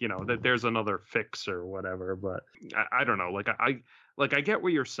like, that there's another fix or whatever. But I don't know, like I get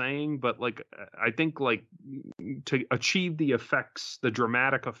what you're saying, but like, I think like to achieve the effects, the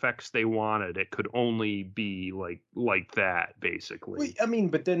dramatic effects they wanted, it could only be like that, basically. Well, I mean,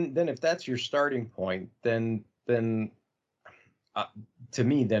 but then if that's your starting point, then to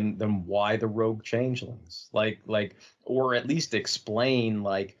me, then why the rogue changelings? Like, or at least explain,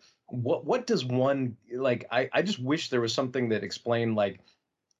 like, what does one, like, I just wish there was something that explained, like,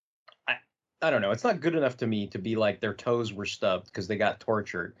 I don't know. It's not good enough to me to be like their toes were stubbed because they got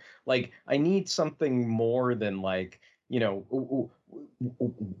tortured. Like, I need something more than like,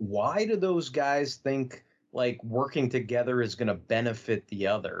 why do those guys think like working together is going to benefit the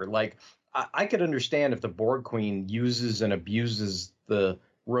other? Like, I could understand if the Borg Queen uses and abuses the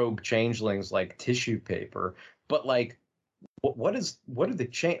rogue changelings like tissue paper, but like, what are the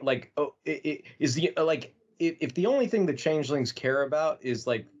change? Like, is the like, if the only thing the changelings care about is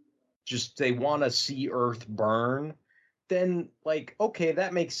like just they want to see Earth burn, then like, okay,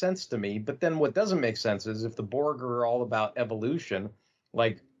 that makes sense to me. But then what doesn't make sense is if the Borg are all about evolution,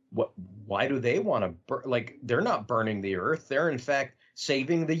 like, why do they want to like, they're not burning the Earth, they're in fact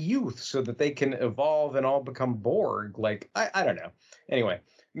saving the youth so that they can evolve and all become Borg. Like, I don't know. Anyway,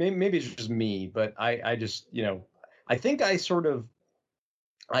 maybe it's just me, but I just, I think I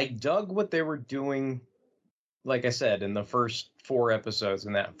dug what they were doing, like I said, in the first 4 episodes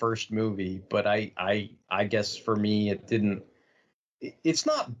in that first movie, but I guess for me it's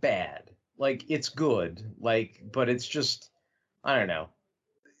not bad. Like, it's good, like, but it's just, I don't know,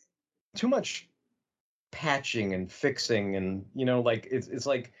 too much patching and fixing, and like, it's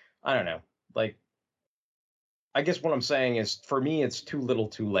like, I don't know, like, I guess what I'm saying is, for me, it's too little,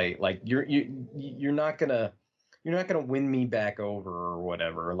 too late. Like you're not gonna win me back over or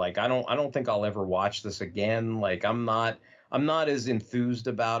whatever. Like I don't think I'll ever watch this again. Like I'm not as enthused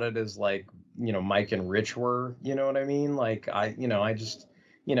about it as like Mike and Rich were. You know what I mean? Like I just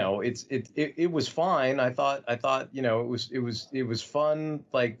it was fine. I thought it was fun,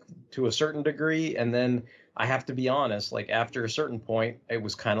 like to a certain degree, and then I have to be honest, like after a certain point, it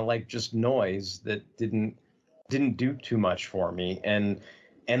was kind of like just noise that didn't do too much for me, and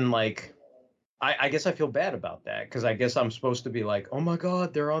like I guess I feel bad about that, because I guess I'm supposed to be like, oh my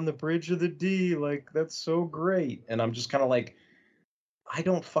god, they're on the bridge of the D, like that's so great, and I'm just kind of like, I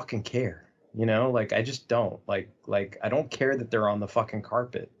don't fucking care, like I just don't like I don't care that they're on the fucking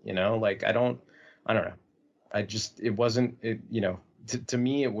carpet, like I don't know, it wasn't to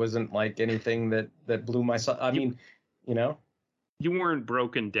me it wasn't like anything that blew my I mean, You weren't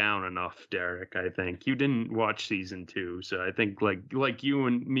broken down enough, Derek. I think you didn't watch season 2, so I think like you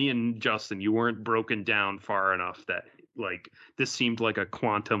and me and Justin, you weren't broken down far enough that like this seemed like a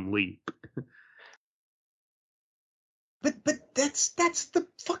quantum leap. But that's the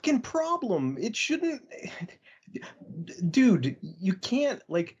fucking problem. It shouldn't, dude. You can't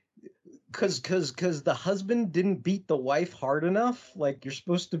like, cause the husband didn't beat the wife hard enough. Like you're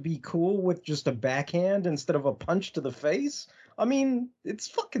supposed to be cool with just a backhand instead of a punch to the face. I mean, it's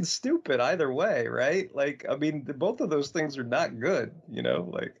fucking stupid either way, right? Like, I mean, both of those things are not good,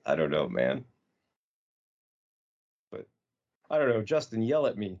 Like, I don't know, man. But I don't know, Justin, yell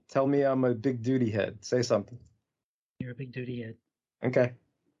at me. Tell me I'm a big duty head. Say something. You're a big duty head. Okay.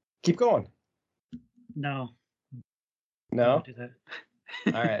 Keep going. No. No? Don't do that.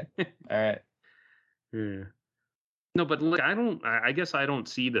 All right. All right. Yeah. No, but like I guess I don't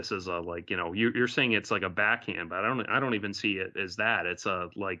see this as a like, you're saying it's like a backhand, but I don't even see it as that. It's a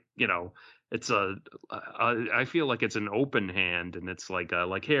like, it's I feel like it's an open hand, and it's like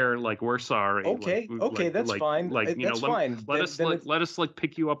here, like we're sorry. Okay, that's fine. Like that's fine. Let us like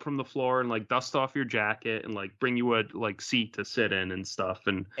pick you up from the floor and like dust off your jacket and like bring you a like seat to sit in and stuff,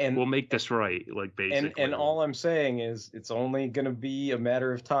 and we'll make this right. Like basically. And all I'm saying is it's only gonna be a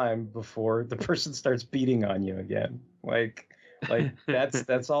matter of time before the person starts beating on you again. Like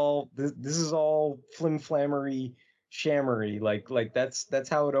that's all. This is all flim-flammery. Shammery, like that's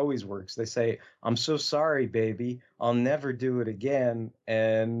how it always works. They say, I'm so sorry, baby, I'll never do it again,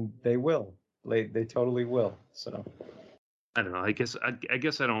 and they will. They totally will. So I don't know. I guess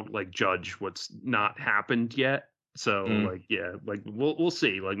I don't like judge what's not happened yet. So like yeah, like we'll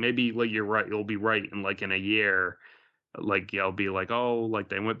see. Like maybe like you're right, you'll be right, and like in a year, like I'll be like, oh, like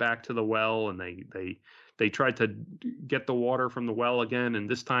they went back to the well and they tried to get the water from the well again, and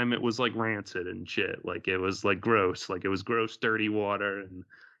this time it was like rancid and shit. Like it was like gross, like it was gross, dirty water, and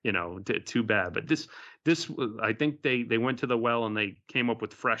too bad. But this I think they went to the well and they came up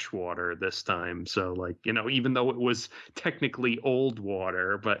with fresh water this time. So like even though it was technically old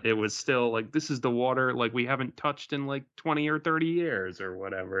water, but it was still like this is the water like we haven't touched in like 20 or 30 years or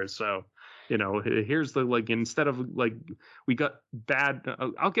whatever. So. Here's the like instead of like we got bad.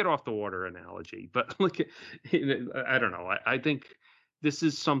 I'll get off the water analogy, but look, I don't know. I think this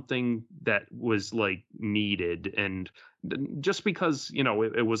is something that was like needed, and just because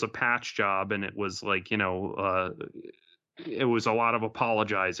it was a patch job and it was like it was a lot of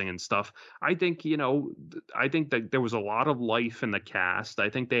apologizing and stuff. I think I think that there was a lot of life in the cast. I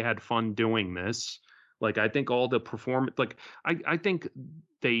think they had fun doing this. Like I think all the performance, like I think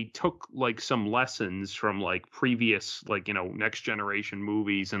they took like some lessons from like previous like next generation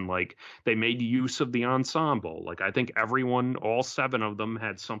movies, and like they made use of the ensemble. Like I think everyone, all 7 of them,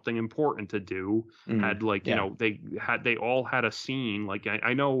 had something important to do. Had like they all had a scene. Like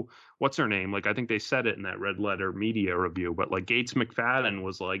I know what's her name, like I think they said it in that Red Letter Media review, but like Gates McFadden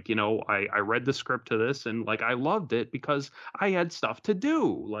was like I read the script to this and like I loved it because I had stuff to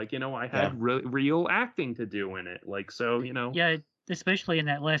do. Like I had real acting to do in it. Like so yeah. Especially in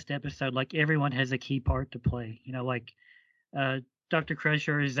that last episode, like everyone has a key part to play. Like Dr.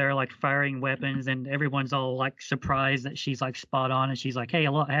 Crusher is there like firing weapons, and everyone's all like surprised that she's like spot on, and she's like, hey,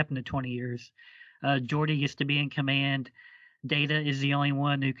 a lot happened in 20 years. Geordi gets to be in command. Data is the only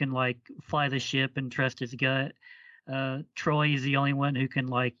one who can like fly the ship and trust his gut. Troy is the only one who can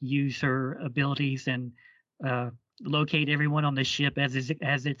like use her abilities and locate everyone on the ship as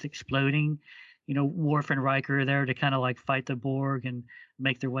it's exploding. Worf and Riker are there to kind of like fight the Borg and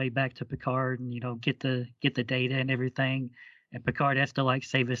make their way back to Picard and get the data and everything. And Picard has to like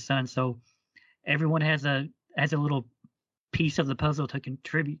save his son. So everyone has a little piece of the puzzle to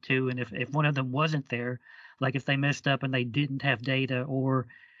contribute to. And if one of them wasn't there, like if they messed up and they didn't have data, or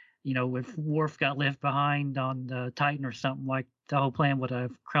if Worf got left behind on the Titan or something, like the whole plan would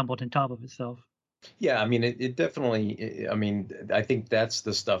have crumbled on top of itself. Yeah, I mean, it definitely, I mean, I think that's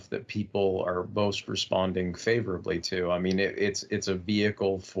the stuff that people are most responding favorably to. I mean, it's a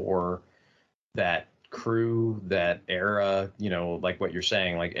vehicle for that crew, that era, like what you're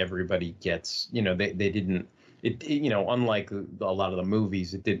saying, like everybody gets, they didn't, unlike a lot of the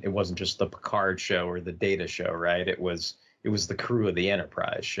movies, it wasn't just the Picard show or the Data show, right? It was the crew of the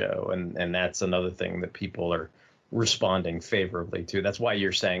Enterprise show. And that's another thing that people are responding favorably to. That's why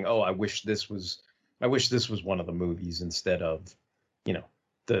you're saying, oh, I wish this was one of the movies instead of,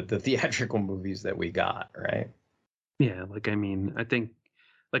 the theatrical movies that we got, right? Yeah, like, I mean, I think,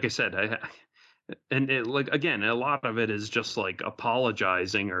 like I said, and it, like, again, a lot of it is just like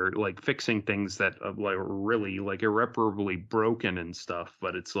apologizing or like fixing things that like really like irreparably broken and stuff.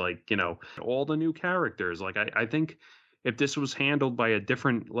 But it's like, all the new characters. Like, I think if this was handled by a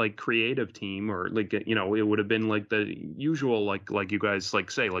different like creative team, or like, it would have been like the usual, like you guys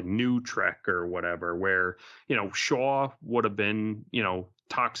like say, like New Trek or whatever, where Shaw would have been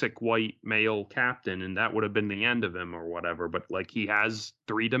toxic white male captain, and that would have been the end of him or whatever. But like, he has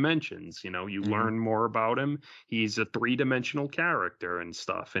 3 dimensions, you learn more about him. He's a 3-dimensional character and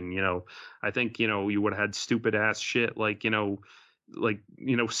stuff. And I think you would have had stupid ass shit like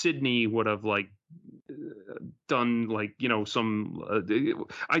Sydney would have like done like some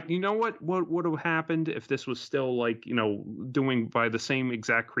what would have happened if this was still like doing by the same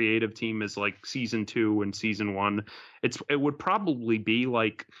exact creative team as like season 2 and season 1. It would probably be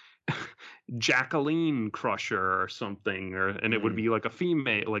like Jacqueline Crusher or something, and it would be like a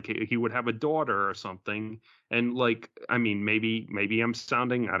female, like he would have a daughter or something. And like, I mean, maybe I'm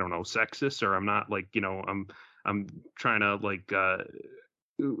sounding, I don't know, sexist, or I'm not, like, I'm trying to like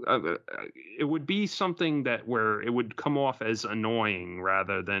it would be something that where it would come off as annoying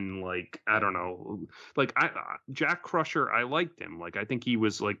rather than like, I don't know, like Jack Crusher, I liked him. Like, I think he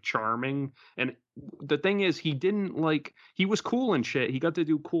was like charming. And the thing is, he was cool and shit. He got to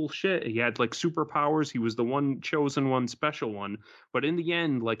do cool shit. He had like superpowers. He was the chosen one, special one. But in the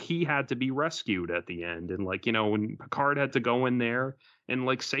end, like, he had to be rescued at the end. And like, when Picard had to go in there and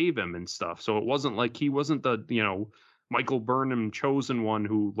like save him and stuff. So it wasn't like he wasn't the, Michael Burnham chosen one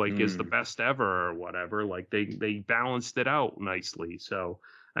who like is the best ever or whatever. Like, they balanced it out nicely. So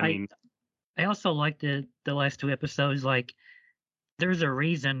I mean, I also liked the last 2 episodes. Like, there's a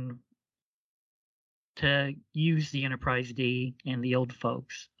reason to use the Enterprise D and the old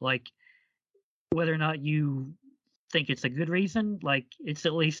folks. Like, whether or not you think it's a good reason, like, it's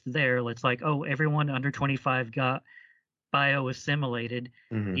at least there. It's like, oh, everyone under 25 got bioassimilated.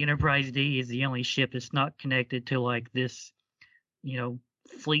 The Enterprise D is the only ship that's not connected to like this,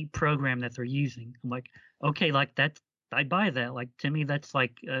 fleet program that they're using. I'm like, okay, like that, I buy that. Like, to me, that's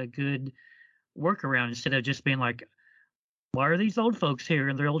like a good workaround instead of just being like, why are these old folks here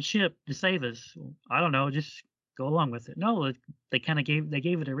in their old ship to save us? I don't know, just go along with it. No, they kind of gave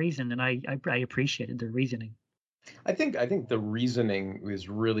it a reason, and I appreciated their reasoning. I think the reasoning is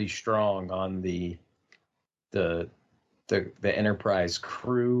really strong on the Enterprise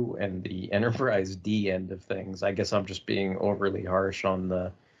crew and the Enterprise D end of things. I guess I'm just being overly harsh on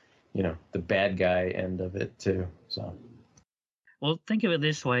the bad guy end of it too. So, well, think of it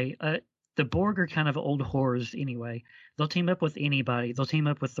this way: the Borg are kind of old whores anyway. They'll team up with anybody. They'll team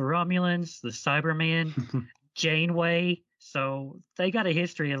up with the Romulans, the Cybermen, Janeway. So they got a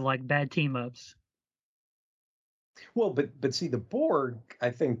history of like bad team ups. Well, but see, the Borg, I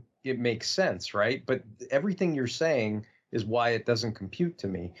think it makes sense, right? But everything you're saying is why it doesn't compute to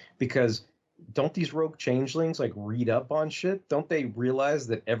me, because don't these rogue changelings like read up on shit? Don't they realize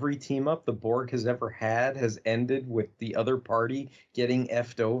that every team up the Borg has ever had has ended with the other party getting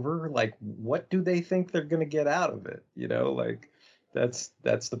effed over? Like, what do they think they're going to get out of it? Like, that's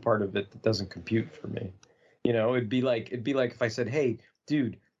the part of it that doesn't compute for me. It'd be like if I said, hey,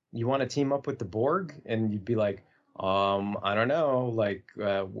 dude, you want to team up with the Borg? And you'd be like, I don't know, like,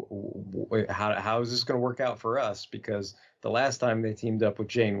 how is this going to work out for us? Because the last time they teamed up with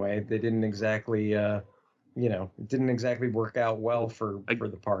Janeway, they didn't exactly, it didn't exactly work out well for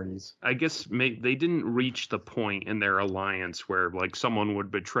the parties. I guess they didn't reach the point in their alliance where like someone would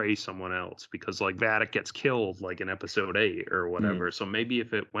betray someone else, because like Vadic gets killed like in episode 8 or whatever. So maybe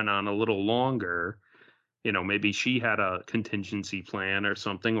if it went on a little longer, maybe she had a contingency plan or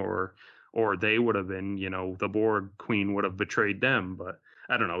something, or they would have been, the Borg queen would have betrayed them. But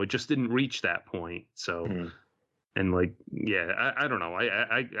I don't know. It just didn't reach that point. So, and like, yeah, I don't know.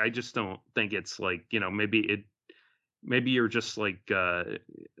 I just don't think it's like, maybe you're just like,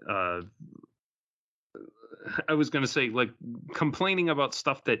 I was gonna say, like, complaining about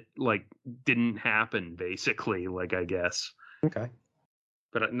stuff that like didn't happen, basically. Like, I guess. Okay.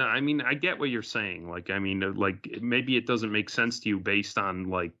 But no, I mean, I get what you're saying. Like, I mean, like maybe it doesn't make sense to you based on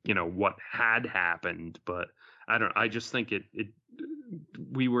like what had happened. But I don't. I just think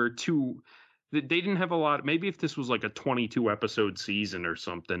we were too. They didn't have a lot. Maybe if this was like a 22 episode season or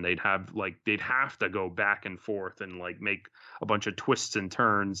something, they'd have to go back and forth and like make a bunch of twists and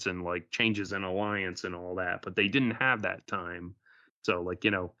turns and like changes in alliance and all that. But they didn't have that time. So like,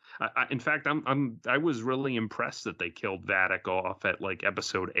 in fact, I was really impressed that they killed Vadic off at like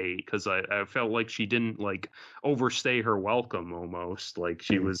episode 8, because I felt like she didn't like overstay her welcome almost. Like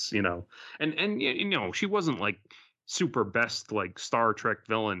she was, and she wasn't like super best like Star Trek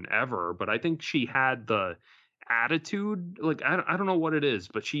villain ever, but I think she had the attitude. Like I don't know what it is,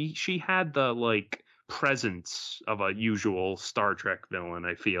 but she had the like presence of a usual Star Trek villain.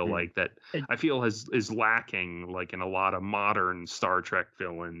 I feel like that. I feel is lacking like in a lot of modern Star Trek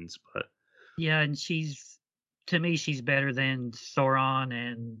villains. But yeah, and to me she's better than Sauron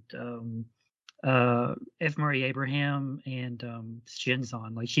and F. Murray Abraham and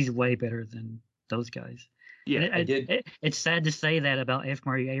Shinzon. Like she's way better than those guys. Yeah, it's sad to say that about F.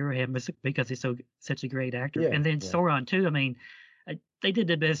 Murray Abraham because he's such a great actor. And then Sauron too. I mean, they did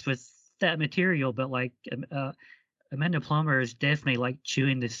the best with that material, but like Amanda Plummer is definitely like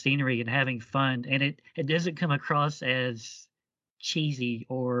chewing the scenery and having fun, and it doesn't come across as cheesy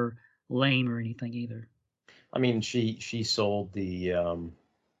or lame or anything either. I mean, she sold the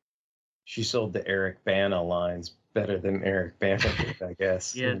Eric Bana lines better than Eric Bana did, I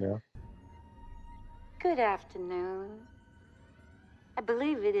guess. Yeah. Good afternoon. I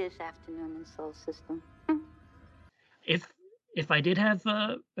believe it is afternoon in Sol System. If I did have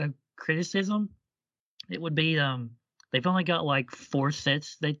a criticism, it would be they've only got like 4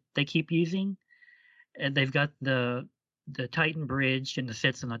 sets they keep using, and they've got the Titan Bridge and the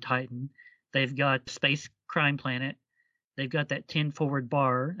sets on the Titan. They've got Space Crime Planet. They've got that 10 forward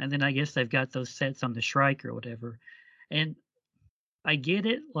bar, and then I guess they've got those sets on the Shrike or whatever. And I get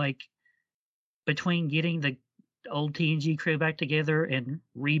it, like between getting the old TNG crew back together and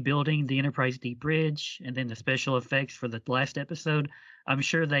rebuilding the Enterprise D Bridge and then the special effects for the last episode, I'm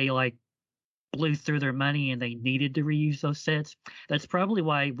sure they like blew through their money and they needed to reuse those sets. That's probably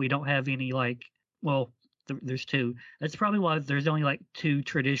why we don't have any like, well, there's 2. That's probably why there's only like 2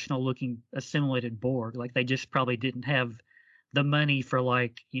 traditional looking assimilated Borg. Like they just probably didn't have the money for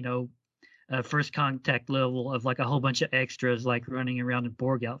like, first contact level of like a whole bunch of extras like running around in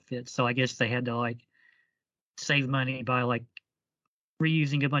Borg outfits. So I guess they had to like save money by like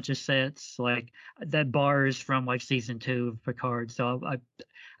reusing a bunch of sets. Like that bar is from like season 2 of Picard. So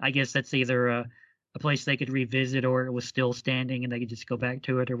I guess that's either a place they could revisit or it was still standing and they could just go back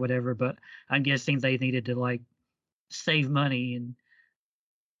to it or whatever. But I'm guessing they needed to like save money, and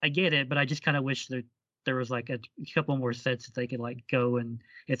I get it, but I just kind of wish that there was like a couple more sets that they could like go, and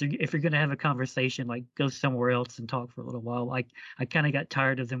if you're going to have a conversation, like go somewhere else and talk for a little while. Like I kind of got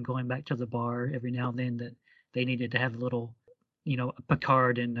tired of them going back to the bar every now and then, that they needed to have a little,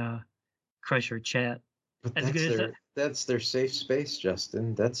 Picard and Crusher chat. But that's their safe space,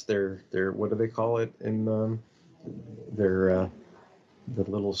 Justin. That's their what do they call it in their the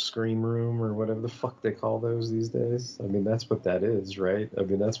little scream room or whatever the fuck they call those these days. I mean, that's what that is, right? I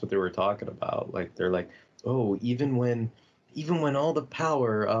mean, that's what they were talking about. Like they're like, oh, even when all the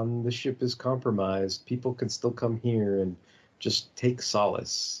power on the ship is compromised, people can still come here and just take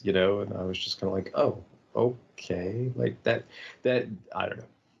solace, And I was just kind of like, oh, okay, like that I don't know,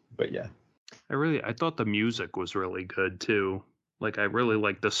 but yeah. I thought the music was really good too. Like I really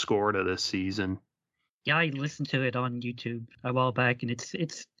liked the score to this season. Yeah, I listened to it on YouTube a while back, and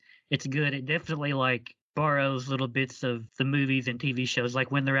it's good. It definitely like borrows little bits of the movies and TV shows.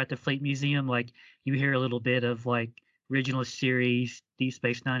 Like when they're at the Fleet Museum, like you hear a little bit of like original series, Deep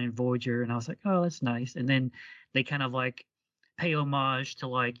Space Nine and Voyager, and I was like, oh, that's nice. And then they kind of like pay homage to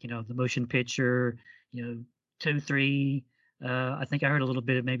like the motion picture, 2, 3. I think I heard a little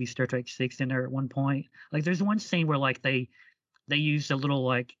bit of maybe Star Trek 6 in there at one point. Like there's one scene where like they used a little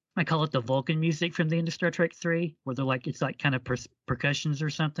like, I call it the Vulcan music from the end of Star Trek 3, where they're like, it's like kind of percussions or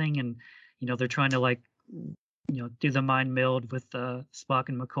something. And, they're trying to like, do the mind meld with Spock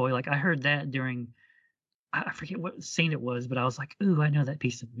and McCoy. Like I heard that during, I forget what scene it was, but I was like, ooh, I know that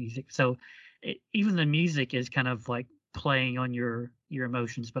piece of music. So even the music is kind of like playing on your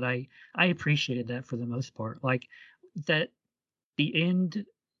emotions, but I appreciated that for the most part. Like that, the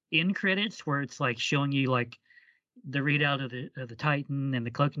end credits where it's like showing you like the readout of the Titan and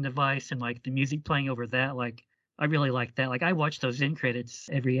the cloaking device and like the music playing over that, like I really like that. Like I watched those end credits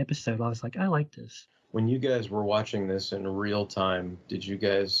every episode. I was like, I like this. when you guys were watching this in real time, did you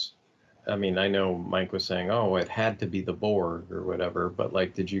guys? I mean, I know Mike was saying, "Oh, it had to be the Borg or whatever," but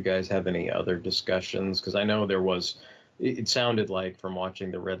like, did you guys have any other discussions? Because I know there was. It sounded like from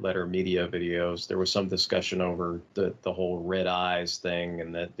watching the Red Letter Media videos, there was some discussion over the whole red eyes thing,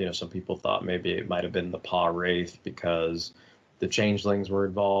 and that some people thought maybe it might have been the Pa Wraith because the changelings were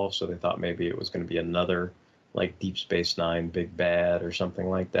involved, so they thought maybe it was going to be another like Deep Space Nine big bad or something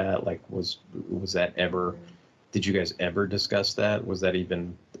like that. Like, was that ever? Did you guys ever discuss that? Was that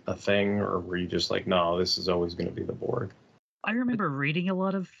even a thing, or were you just like, no, this is always going to be the Borg? I remember reading a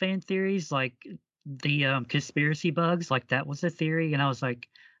lot of fan theories, like the conspiracy bugs, like that was a theory, and I was like,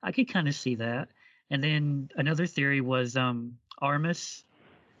 I could kind of see that. And then another theory was Armus.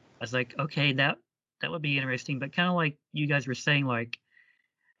 I was like, okay, that would be interesting, but kind of like you guys were saying, like,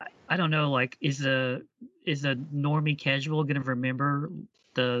 I don't know, like, is a normie casual gonna remember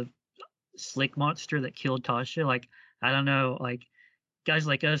the slick monster that killed Tasha? Like, I don't know, like, guys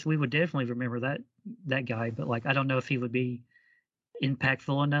like us, we would definitely remember that guy, but like, I don't know if he would be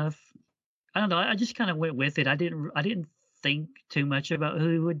impactful enough. I don't know. I just kind of went with it. I didn't think too much about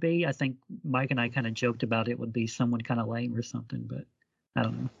who it would be. I think Mike and I kind of joked about it would be someone kind of lame or something, but I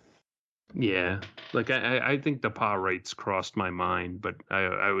don't know. Yeah, like I think the Pa Wraiths crossed my mind, but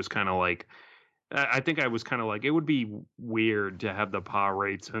I was kind of like, I think I was kind of like, it would be weird to have the Pa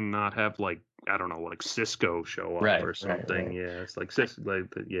Wraiths and not have like, I don't know, like Cisco show up or something. Right. Yeah, it's like Cisco,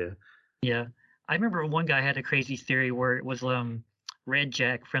 yeah. Yeah, I remember one guy had a crazy theory where it was Red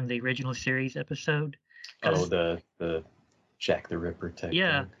Jack from the original series episode. Oh, the Jack the Ripper type.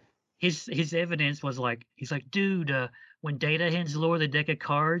 Yeah, thing. his evidence was like, he's like, dude, when Data hands Lore the deck of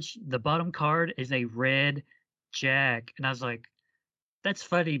cards, the bottom card is a red Jack, and I was like, that's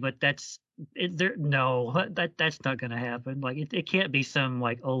funny, but that's no, that's not gonna happen. Like, it can't be some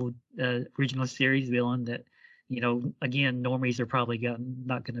like old original series villain that, again, normies are probably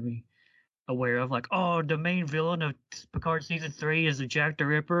not gonna be aware of. Like, oh, the main villain of Picard season 3 is a Jack the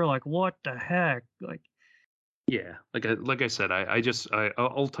Ripper. Like, what the heck? Like, yeah, like I said, I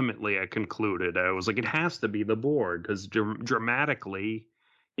ultimately I concluded I was like, it has to be the Borg because dramatically,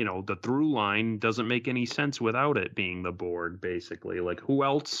 the through line doesn't make any sense without it being the Borg. Basically, like, who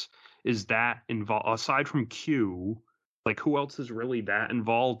else is that involved aside from Q? Like, who else is really that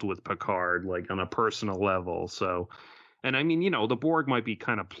involved with Picard, like on a personal level? So. And I mean, the Borg might be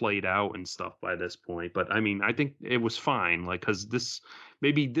kind of played out and stuff by this point, but I mean, I think it was fine, like, because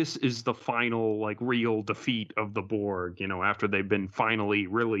maybe this is the final, like, real defeat of the Borg, after they've been finally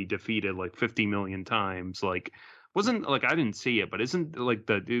really defeated like 50 million times. Like, wasn't like, I didn't see it, but isn't like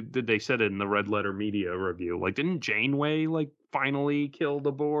did they said it in the Red Letter Media review? Like, didn't Janeway like finally kill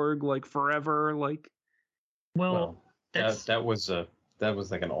the Borg like forever? Like, well, that was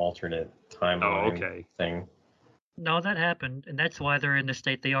like an alternate timeline thing. No, that happened, and that's why they're in the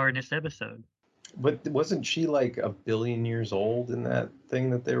state they are in this episode. But wasn't she like 1 billion years old in that thing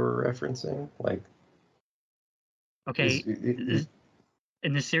that they were referencing? Like, okay,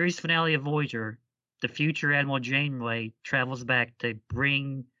 in the series finale of Voyager, the future Admiral Janeway travels back to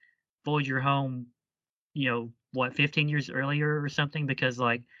bring Voyager home. 15 years earlier or something, because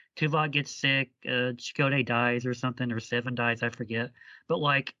like Tuvok gets sick, Chakotay dies or something, or Seven dies, I forget. But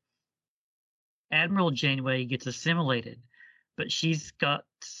like, Admiral Janeway gets assimilated, but she's got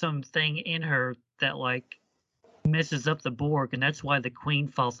something in her that like messes up the Borg, and that's why the Queen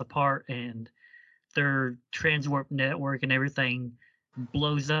falls apart and their transwarp network and everything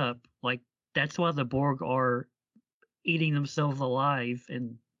blows up. Like, that's why the Borg are eating themselves alive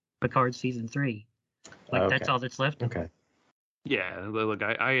in Picard season 3. Like, that's all that's left. Okay. Yeah, like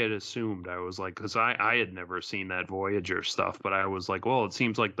I had assumed, I was like, because I had never seen that Voyager stuff, but I was like, well, it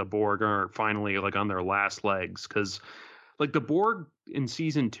seems like the Borg are finally like on their last legs, because like the Borg in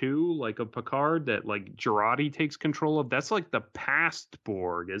season 2, like of Picard, that like Jurati takes control of, that's like the past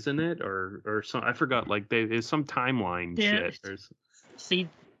Borg, isn't it? Or some, I forgot, like there's some timeline shit. See,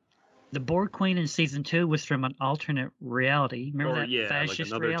 the Borg Queen in season 2 was from an alternate reality. Remember that fascist like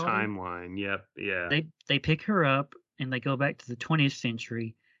another reality? timeline. Yep, yeah. They pick her up and they go back to the 20th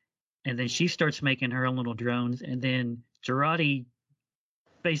century, and then she starts making her own little drones, and then Jurati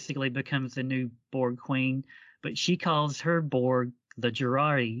basically becomes the new Borg Queen, but she calls her Borg the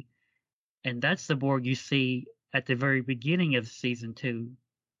Jurati, and that's the Borg you see at the very beginning of season 2,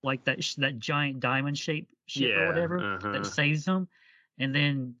 like that giant diamond-shaped ship or whatever that saves them, and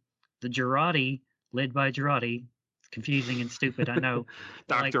then the Jurati, led by Jurati, confusing and stupid, I know.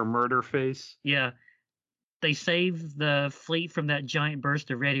 Dr. Murderface. Yeah. They save the fleet from that giant burst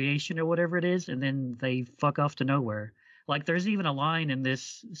of radiation or whatever it is, and then they fuck off to nowhere. Like, there's even a line in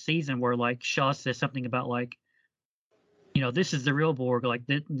this season where like Shaw says something about like, this is the real Borg, like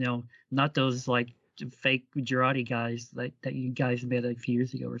that, not those like fake Girardi guys that you guys met a few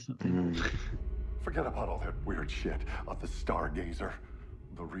years ago or something. Forget about all that weird shit of the Stargazer.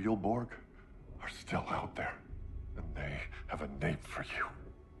 The real Borg are still out there, and they have a name for you.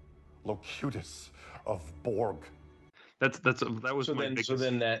 Locutus of Borg. That was so my then, biggest... So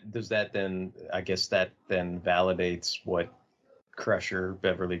then I guess that then validates what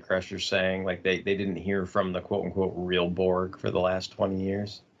Beverly Crusher's saying. Like they didn't hear from the quote unquote real Borg for the last 20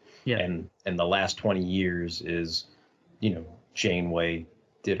 years. Yeah. And the last 20 years is, Janeway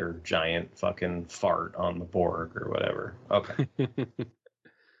did her giant fucking fart on the Borg or whatever. Okay.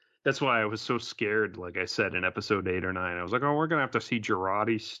 That's why I was so scared, like I said, in episode 8 or 9. I was like, oh, we're going to have to see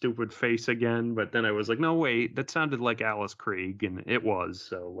Girardi's stupid face again. But then I was like, no, wait, that sounded like Alice Krieg, and it was.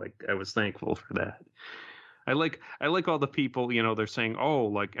 So, like, I was thankful for that. I like all the people, they're saying, oh,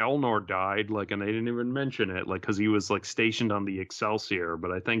 like Elnor died, like, and they didn't even mention it, like, because he was like stationed on the Excelsior.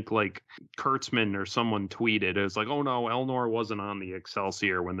 But I think like Kurtzman or someone tweeted, it was like, oh no, Elnor wasn't on the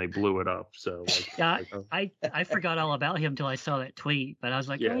Excelsior when they blew it up. So like, yeah, I forgot all about him until I saw that tweet. But I was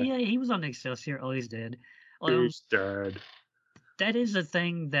like, oh yeah, he was on the Excelsior. Oh, he's dead. He's dead. That is a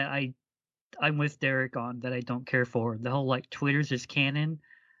thing that I'm with Derek on that I don't care for. The whole like Twitter's is canon,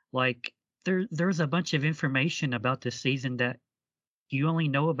 like. There's a bunch of information about this season that you only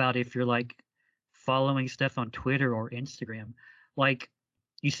know about if you're like following stuff on Twitter or Instagram. Like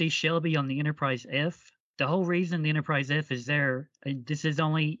you see Shelby on the Enterprise F. The whole reason the Enterprise F is there, this is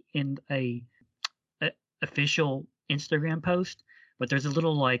only in a official Instagram post, but there's a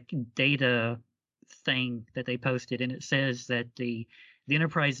little like data thing that they posted, and it says that the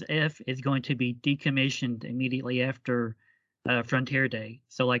Enterprise F is going to be decommissioned immediately after Frontier Day.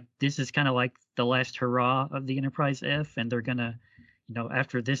 So like this is kind of like the last hurrah of the Enterprise F, and they're gonna,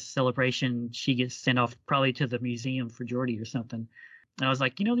 after this celebration, she gets sent off probably to the museum for Geordi or something. And I was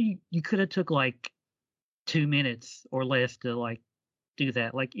like, you could have took like 2 minutes or less to like do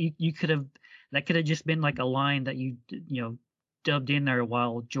that. Like you could have, that could have just been like a line that you dubbed in there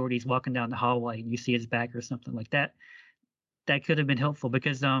while Geordi's walking down the hallway and you see his back or something like that. That could have been helpful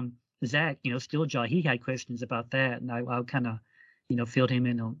because Zach, Steeljaw, he had questions about that, and I kind of, filled him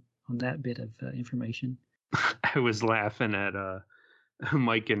in on that bit of information. I was laughing at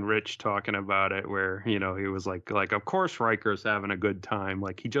Mike and Rich talking about it, where he was like of course Riker's having a good time.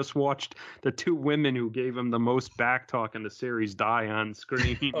 Like he just watched the 2 women who gave him the most back talk in the series die on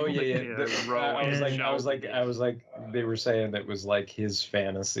screen. Oh yeah. I was like, they were saying that was like his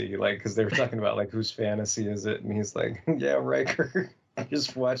fantasy, like because they were talking about like whose fantasy is it, and he's like, yeah, Riker. I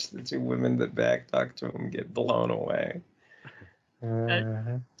just watched the 2 women that back talk to him get blown away.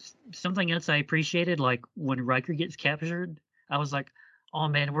 Something else I appreciated, like when Riker gets captured, I was like, oh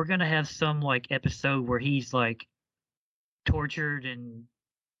man, we're gonna have some like episode where he's like tortured and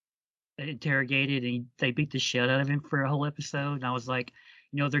interrogated, and they beat the shit out of him for a whole episode. And I was like,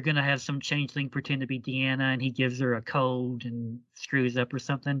 they're gonna have some changeling pretend to be Deanna, and he gives her a code and screws up or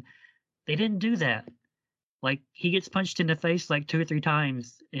something. They didn't do that. Like he gets punched in the face like 2 or 3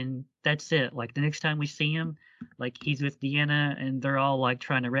 times, and that's it. Like the next time we see him, like he's with Deanna, and they're all like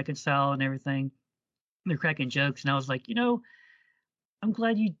trying to reconcile and everything. They're cracking jokes, and I was like, I'm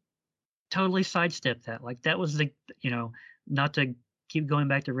glad you totally sidestepped that. Like that was the, not to keep going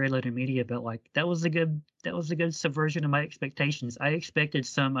back to Red Letter Media, but like that was a good subversion of my expectations. I expected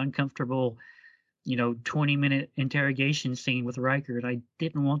some uncomfortable, 20-minute interrogation scene with Riker, and I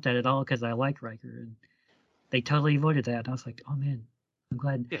didn't want that at all because I like Riker. And they totally avoided that. And I was like, oh man, I'm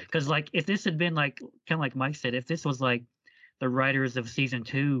glad. Because like if this had been like kind of like Mike said, if this was like the writers of season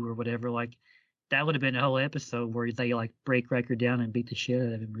 2 or whatever, like that would have been a whole episode where they like break Riker down and beat the shit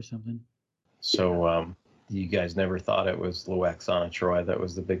out of him or something. So you guys never thought it was Luexana Troy that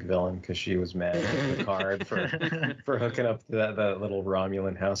was the big villain because she was mad at Picard for hooking up to that little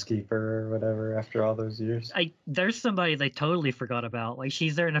Romulan housekeeper or whatever after all those years? There's somebody they totally forgot about. Like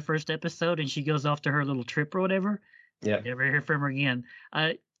she's there in the first episode and she goes off to her little trip or whatever. Yeah. Never hear from her again.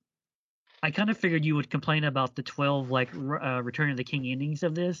 I kind of figured you would complain about the 12 like Return of the King endings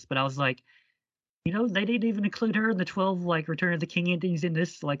of this, but I was like, they didn't even include her in the 12 like Return of the King endings in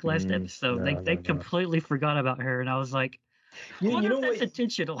this like last episode. They completely forgot about her, and I was like, that's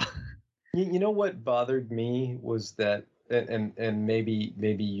intentional. You know what bothered me was that, and maybe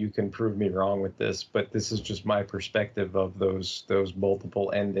you can prove me wrong with this, but this is just my perspective of those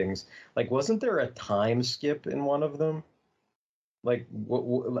multiple endings. Like, wasn't there a time skip in one of them? Like,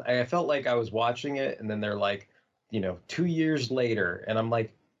 I felt like I was watching it, and then they're like, 2 years later, and I'm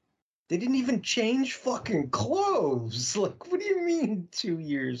like, They didn't even change fucking clothes. Like, what do you mean 2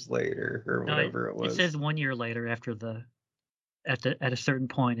 years later or No, whatever it was? It says 1 year later after at a certain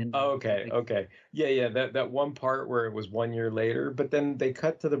point in. Oh, okay. Yeah. That one part where it was 1 year later, but then they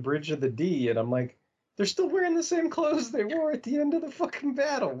cut to the Bridge of the D, and I'm like, they're still wearing the same clothes they wore at the end of the fucking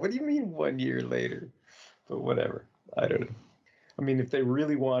battle. What do you mean 1 year later? But whatever. I don't know. I mean, if they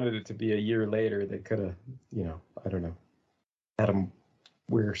really wanted it to be a year later, they could have, I don't know, had them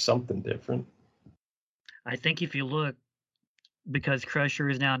wear something different. I think if you look, because Crusher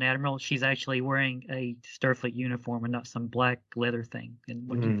is now an admiral, she's actually wearing a Starfleet uniform and not some black leather thing. And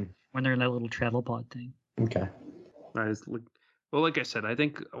when they're in that little travel pod thing. Okay. Well, like I said, I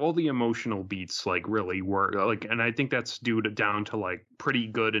think all the emotional beats like really work. Like, and I think that's down to like pretty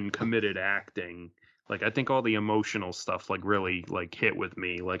good and committed acting. Like, I think all the emotional stuff like really like hit with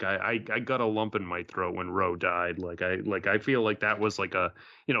me. Like, I got a lump in my throat when Ro died. Like, I feel like that was like a,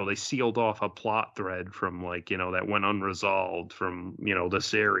 they sealed off a plot thread from like, that went unresolved from, the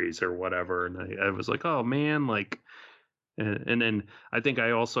series or whatever. And I was like, oh man, like, and then I think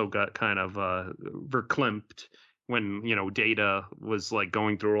I also got kind of verklempt when Data was like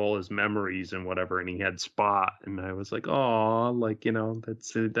going through all his memories and whatever, and he had Spot, and I was like, oh, like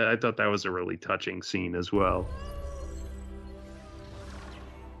that's I thought that was a really touching scene as well.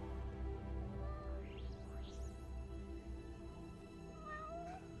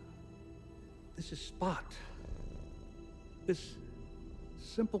 This is Spot. This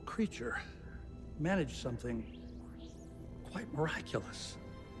simple creature managed something quite miraculous,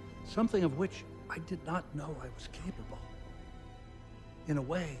 something of which I did not know I was capable. In a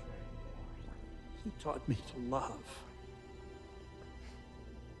way, he taught me to love.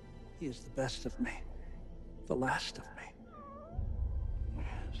 He is the best of me, the last of me.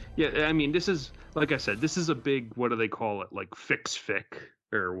 Yeah, I mean, this is, like I said, this is a big, what do they call it, like fic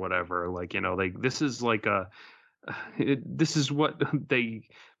or whatever. Like, this is like this is what they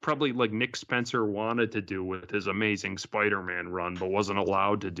probably like Nick Spencer wanted to do with his Amazing Spider-Man run, but wasn't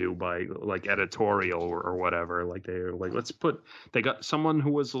allowed to do by like editorial or whatever. Like they were like, they got someone who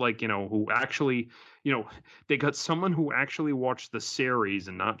was like, who actually, they got someone who actually watched the series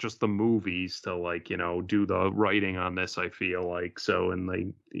and not just the movies to like, do the writing on this, I feel like. So,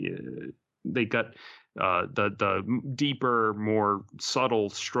 and they got the deeper, more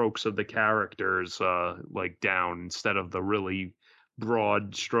subtle strokes of the characters like down instead of the really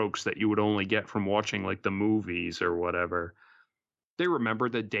broad strokes that you would only get from watching like the movies or whatever. They remember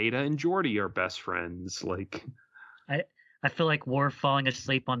that Data and Geordi are best friends. Like, I feel like Worf falling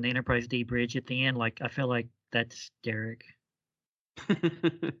asleep on the Enterprise D bridge at the end. Like, I feel like that's Derek.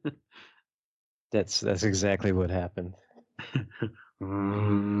 That's exactly what happened.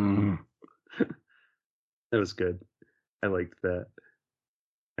 That was good. I liked that.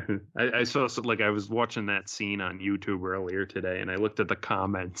 I saw, like, I was watching that scene on YouTube earlier today, and I looked at the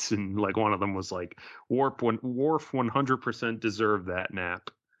comments, and like one of them was like, Worf 100% deserved that nap.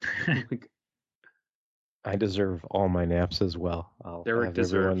 Like, I deserve all my naps as well. Derek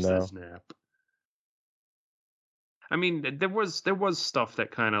deserves his nap. I mean, there was stuff that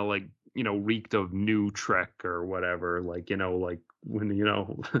kind of like, reeked of new Trek or whatever. Like, like when,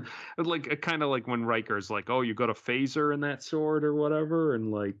 like kind of like when Riker's like, oh, you got a phaser in that sword or whatever.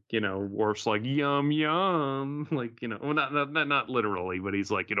 And like, Worf's like, yum, yum. Like, well, not literally, but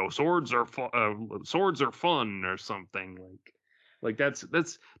he's like, swords are fun or something like that's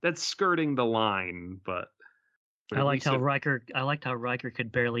skirting the line, but I liked how Riker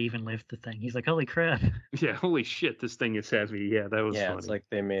could barely even lift the thing. He's like, holy crap. Yeah, holy shit, this thing is heavy. Yeah, that was funny. It's like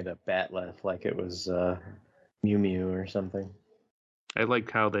they made a bat laugh like it was Mew Mew or something. I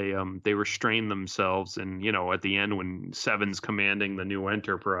like how they restrain themselves, and at the end when Seven's commanding the new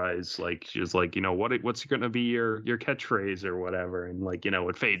Enterprise, like she's like, what's going to be your catchphrase or whatever, and like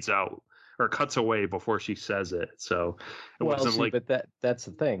it fades out or cuts away before she says it. So it wasn't like, but that's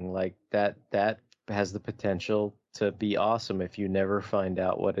the thing, like that has the potential to be awesome if you never find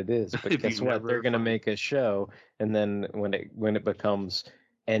out what it is. But guess what? They're going to make a show, and then when it becomes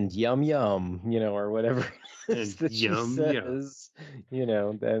and yum yum, or whatever it is that she says,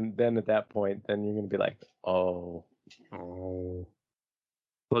 then at that point, then you're going to be like, oh. Well,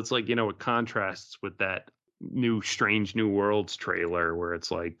 it's like, it contrasts with that new Strange New Worlds trailer where it's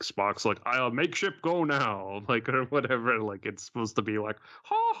like Spock's like, I'll make ship go now, like, or whatever. Like, it's supposed to be like,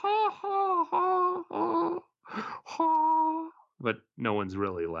 ha ha ha ha ha ha, but no one's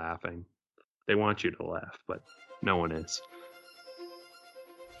really laughing. They want you to laugh, but no one is.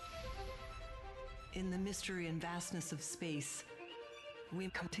 In the mystery and vastness of space, we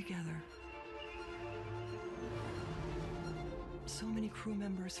come together. So many crew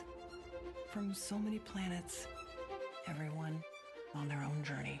members, from so many planets, everyone on their own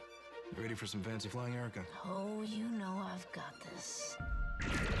journey. You ready for some fancy flying, Erica? Oh, you know I've got this.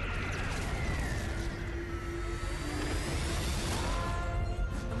 I'm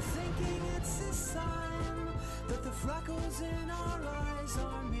thinking it's a sign that the freckles in our eyes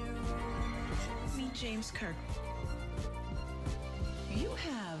are mirror images. Meet James Kirk. You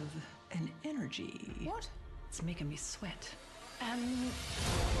have an energy. What? It's making me sweat. I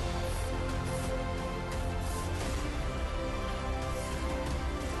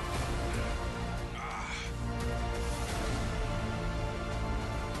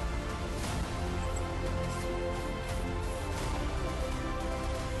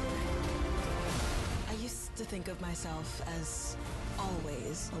used to think of myself as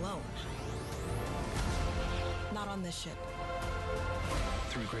always alone. Not on this ship.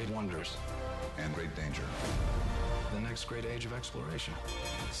 Through great wonders and great danger. The next great age of exploration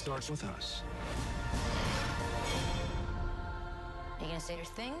starts with us. You gonna say your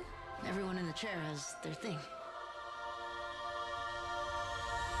thing? Everyone in the chair has their thing.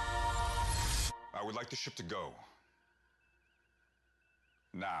 I would like the ship to go.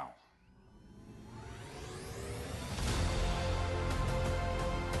 Now.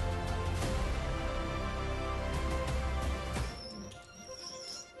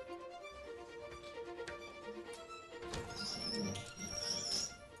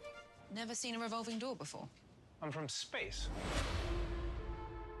 Never seen a revolving door before. I'm from space.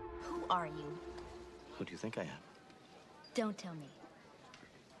 Who are you? Who do you think I am? Don't tell me.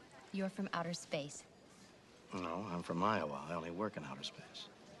 You're from outer space. No, I'm from Iowa. I only work in outer space.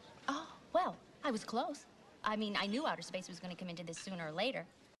 Oh, well, I was close. I mean, I knew outer space was going to come into this sooner or later.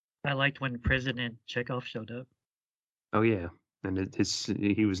 I liked when President Chekhov showed up. Oh yeah, and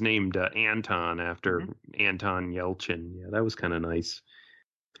he was named Anton after Anton Yelchin. Yeah, that was kind of nice.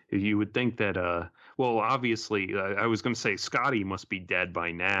 You would think that, well, obviously, I was going to say Scotty must be dead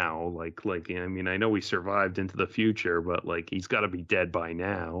by now. Like, I mean, I know he survived into the future, but like, he's got to be dead by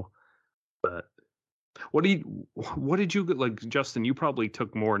now. But what did you like, Justin? You probably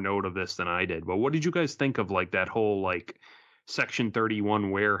took more note of this than I did. But what did you guys think of like that whole like Section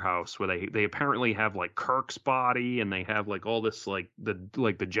 31 warehouse where they apparently have like Kirk's body and they have like all this like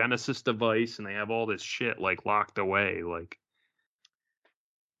the Genesis device and they have all this shit like locked away like.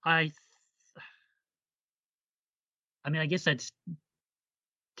 I mean, I guess that's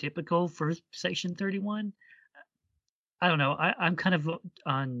typical for Section 31. I don't know. I'm kind of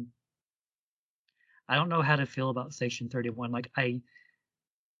on. I don't know how to feel about Section 31. Like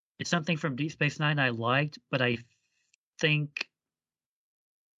it's something from Deep Space Nine I liked, but I think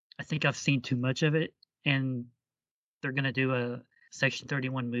I've seen too much of it, and they're gonna do a Section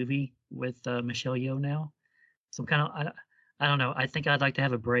 31 movie with Michelle Yeoh now. So I'm kind of I don't know. I think I'd like to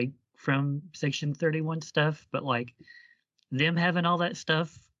have a break from Section 31 stuff, but like them having all that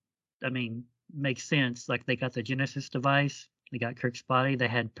stuff, I mean, makes sense. Like they got the Genesis device, they got Kirk's body, they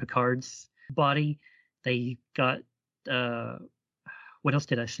had Picard's body, they got what else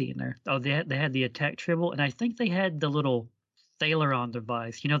did I see in there? Oh, they had the attack tribble, and I think they had the little Thaleron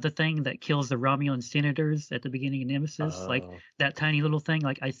device. You know, the thing that kills the Romulan senators at the beginning of Nemesis, like that tiny little thing.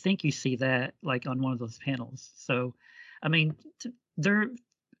 Like I think you see that like on one of those panels. So. I mean, they're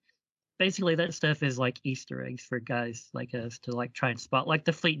basically that stuff is like Easter eggs for guys like us to like try and spot, like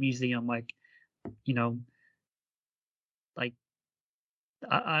the Fleet Museum. Like, you know, like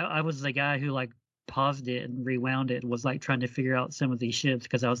I was the guy who like paused it and rewound it and was like trying to figure out some of these ships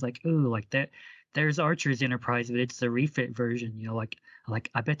because I was like, ooh, like there's Archer's Enterprise, but it's the refit version. You know, like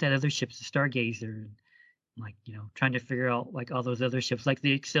I bet that other ship's a Stargazer. And, like, you know, trying to figure out like all those other ships, like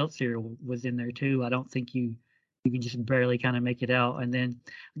the Excelsior was in there too. I don't think you can just barely kind of make it out. And then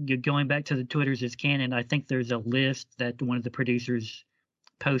going back to the Twitters as canon, I think there's a list that one of the producers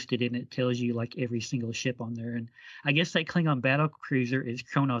posted and it tells you like every single ship on there. And I guess that Klingon battle cruiser is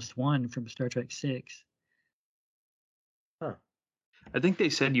Kronos 1 from Star Trek 6. Huh. I think they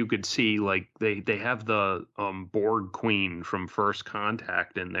said you could see like they have the Borg Queen from First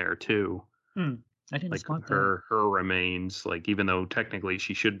Contact in there too. I didn't like spot her remains, like even though technically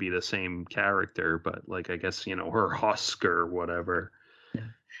she should be the same character, but like I guess, you know, her husk or whatever. Yeah.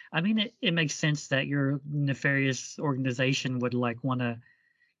 I mean it makes sense that your nefarious organization would like want to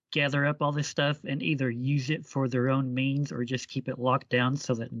gather up all this stuff and either use it for their own means or just keep it locked down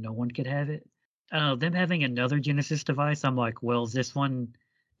so that no one could have it. Them having another Genesis device, I'm like, well, is this one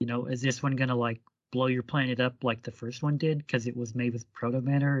gonna like blow your planet up like the first one did because it was made with proto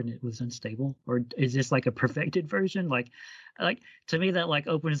matter and it was unstable, or is this like a perfected version? Like to me that like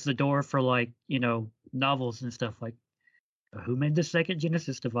opens the door for like, you know, novels and stuff. Like who made the second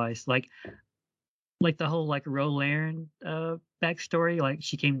Genesis device? Like the whole like Rolaren backstory. Like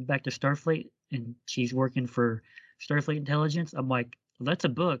she came back to Starfleet and she's working for Starfleet Intelligence. I'm like, well, that's a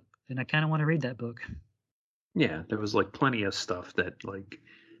book, and I kind of want to read that book. Yeah, there was like plenty of stuff that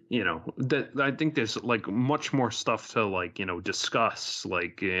that I think there's like much more stuff to like discuss,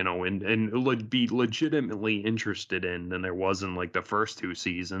 like and be legitimately interested in than there was in like the first two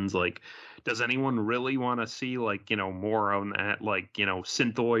seasons. Like, does anyone really want to see like more on that like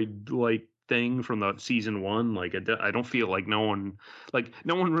synthoid like thing from the season one? Like I don't feel like no one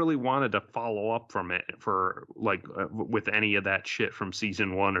really wanted to follow up from it for like with any of that shit from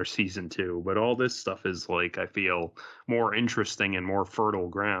season one or season two. But all this stuff is like, I feel, more interesting and more fertile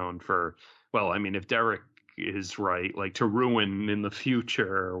ground for, well, I mean, if Derek is right, like to ruin in the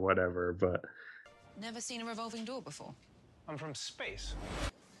future or whatever. But Never seen a revolving door before. I'm from space.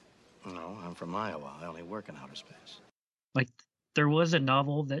 No, I'm from Iowa. I only work in outer space. Like there was a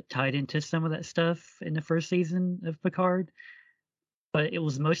novel that tied into some of that stuff in the first season of Picard, but it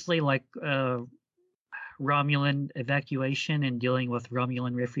was mostly like Romulan evacuation and dealing with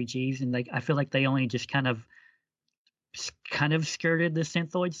Romulan refugees, and like I feel like they only just kind of skirted the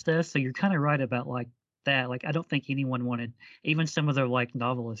synthoid stuff. So you're kind of right about like that. Like I don't think anyone wanted, even some of the like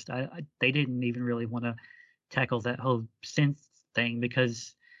novelists, they didn't even really want to tackle that whole synth thing,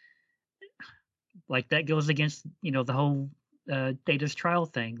 because like that goes against the whole Data's trial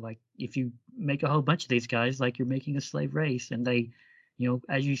thing. Like if you make a whole bunch of these guys, like you're making a slave race, and they,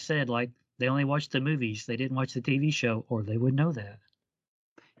 as you said, like they only watched the movies, they didn't watch the TV show, or they would know that.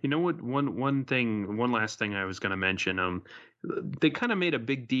 you know what? One last thing I was going to mention. They kind of made a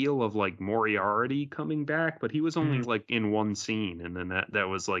big deal of like Moriarty coming back, but he was only like in one scene, and then that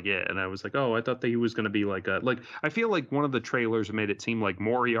was like it. And I was like, oh, I thought that he was going to be like I feel like one of the trailers made it seem like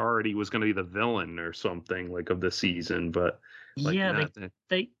Moriarty was going to be the villain or something like of the season, but like, yeah,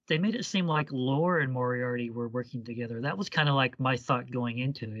 they made it seem like Lore and Moriarty were working together. That was kind of like my thought going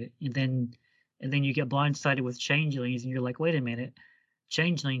into it, and then you get blindsided with changelings, and you're like, wait a minute.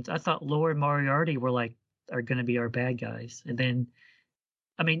 Changelings. I thought Lore and Moriarty are going to be our bad guys. And then,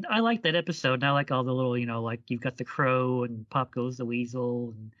 I mean, I like that episode, and I like all the little, like you've got the crow and Pop Goes the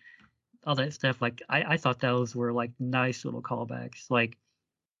Weasel and all that stuff. Like I thought those were like nice little callbacks. Like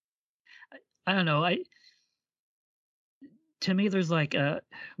I don't know. To me, there's like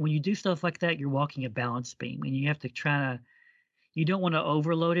when you do stuff like that, you're walking a balance beam, and you have to you don't want to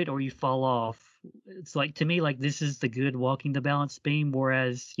overload it or you fall off. It's like, to me, like this is the good walking the balance beam,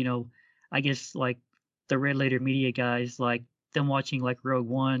 whereas I guess like the Red Letter Media guys, like them watching like Rogue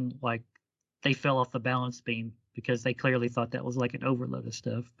One, like they fell off the balance beam because they clearly thought that was like an overload of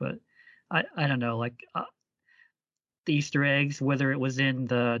stuff. But I don't know, like the Easter eggs, whether it was in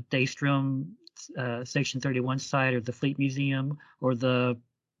the Daystrom Section 31 site or the Fleet Museum or the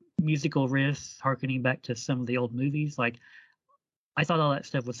musical riffs harkening back to some of the old movies, like I thought all that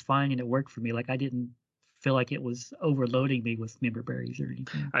stuff was fine and it worked for me. Like I didn't feel like it was overloading me with member berries or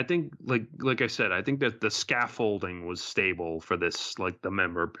anything. I think like I said, I think that the scaffolding was stable for this, like the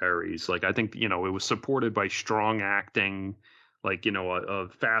member berries. Like I think it was supported by strong acting, like a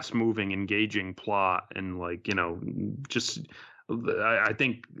fast moving, engaging plot, and like just. I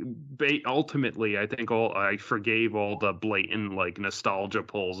think ultimately, I think I forgave all the blatant like nostalgia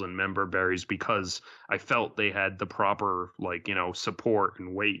pulls and member berries because I felt they had the proper like support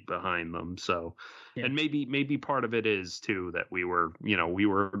and weight behind them. So, yeah. And maybe part of it is too that we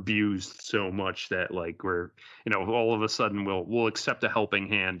were abused so much that like we're all of a sudden we'll accept a helping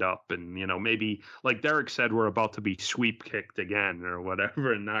hand up, and maybe like Derek said, we're about to be sweep kicked again or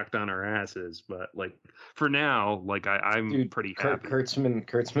whatever and knocked on our asses. But like for now, like I'm pretty happy.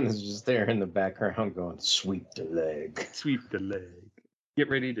 Kurtzman is just there in the background going, sweep the leg. Sweep the leg. Get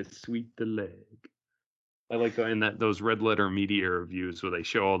ready to sweep the leg. I like in those Red Letter Media reviews where they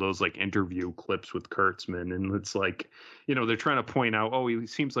show all those like interview clips with Kurtzman, and it's like, they're trying to point out, oh, he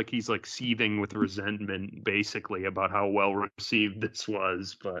seems like he's like seething with resentment basically about how well received this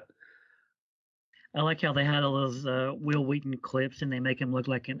was. But I like how they had all those Will Wheaton clips and they make him look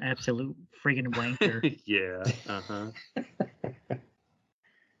like an absolute friggin' wanker. Yeah. Uh-huh.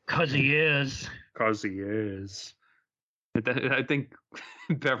 Cause he is. I think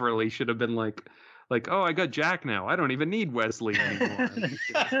Beverly should have been like, oh, I got Jack now. I don't even need Wesley anymore.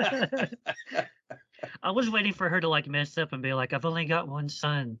 I was waiting for her to like mess up and be like, I've only got one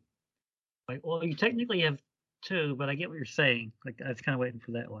son. Like, well, you technically have two, but I get what you're saying. Like, I was kind of waiting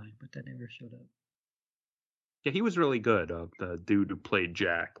for that line, but that never showed up. Yeah, he was really good. The dude who played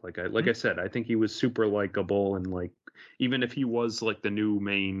Jack, I said, I think he was super likable, and like even if he was like the new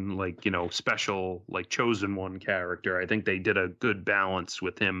main special chosen one character, I think they did a good balance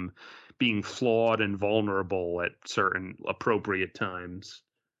with him being flawed and vulnerable at certain appropriate times.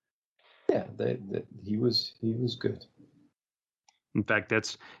 Yeah, he was good. In fact,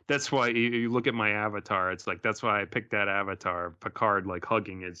 that's why you look at my avatar. It's like that's why I picked that avatar, Picard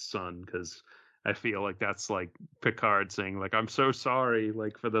hugging his son, because I feel like that's like Picard saying I'm so sorry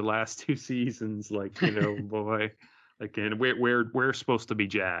for the last 2 seasons, boy, and we're supposed to be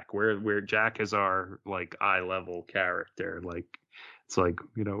Jack. Where Jack is our eye level character. It's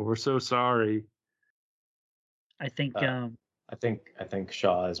we're so sorry. I think I think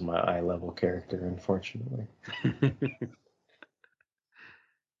Shaw is my eye level character, unfortunately.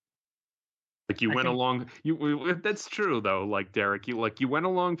 You went along. That's true though. Derek, you went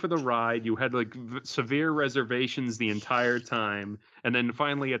along for the ride. You had severe reservations the entire time, and then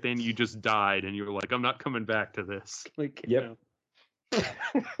finally at the end you just died, and you were like, "I'm not coming back to this." Yep.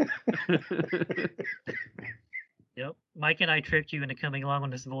 Yep. Mike and I tricked you into coming along on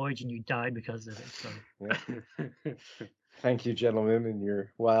this voyage, and you died because of it. So. Thank you, gentlemen, in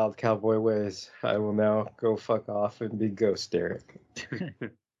your wild cowboy ways. I will now go fuck off and be Ghost Derek.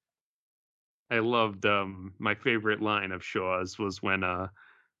 I loved my favorite line of Shaw's was when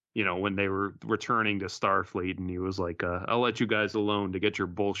when they were returning to Starfleet, and he was like, "I'll let you guys alone to get your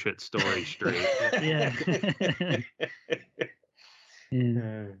bullshit story straight." Yeah.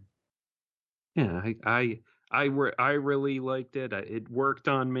 Yeah, I really liked it. It worked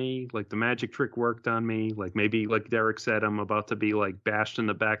on me. The magic trick worked on me. Maybe like Derek said, I'm about to be bashed in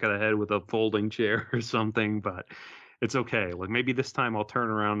the back of the head with a folding chair or something, but it's okay. Maybe this time I'll turn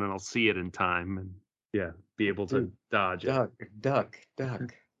around and I'll see it in time and be able to dodge it. Duck.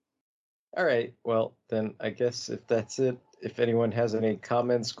 All right. Well, then I guess if that's it, if anyone has any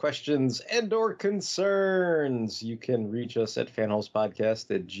comments, questions, and or concerns, you can reach us at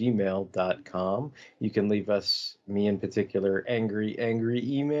fanholespodcast@gmail.com. You can leave us, me in particular, angry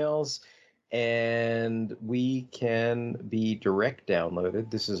emails, and we can be direct downloaded.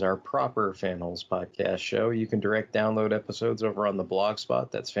 This is our proper Fanholes podcast show. You can direct download episodes over on the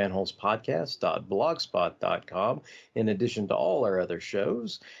Blogspot. That's fanholespodcast.blogspot.com, in addition to all our other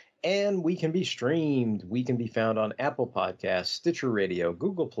shows. And we can be streamed. We can be found on Apple Podcasts, Stitcher Radio,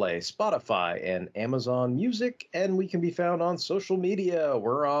 Google Play, Spotify, and Amazon Music. And we can be found on social media.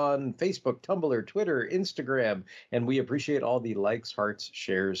 We're on Facebook, Tumblr, Twitter, Instagram. And we appreciate all the likes, hearts,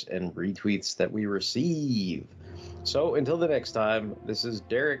 shares, and retweets that we receive. So until the next time, this is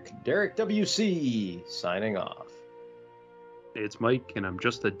Derek WC, signing off. It's Mike, and I'm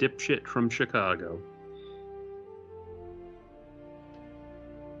just a dipshit from Chicago.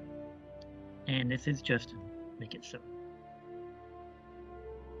 And this is Justin. Make it so.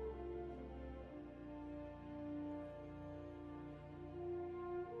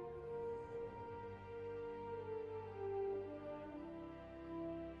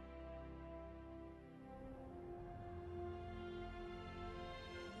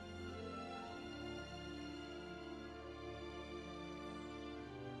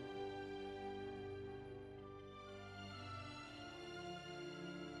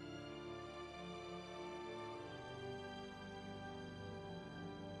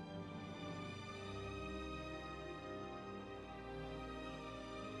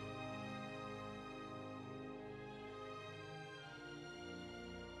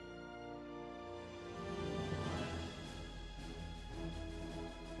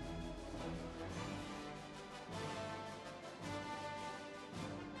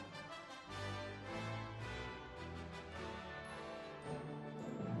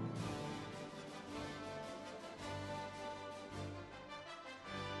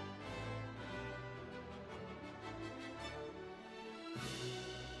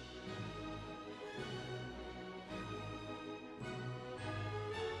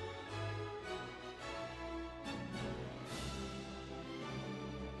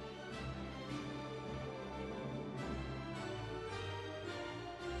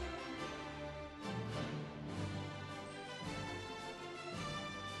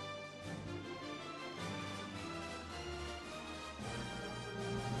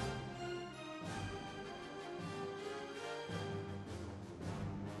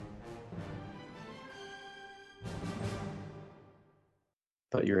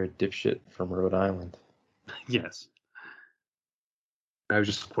 Thought you were a dipshit from Rhode Island. Yes. I was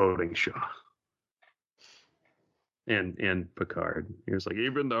just quoting Shaw. And Picard. He was like,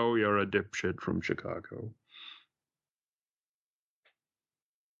 even though you're a dipshit from Chicago.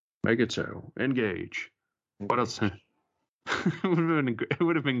 Make it so. Engage. What else? It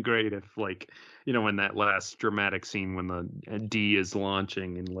would have been great if, like, you know, in that last dramatic scene when the D is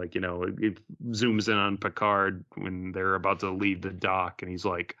launching and, like, you know, it zooms in on Picard when they're about to leave the dock and he's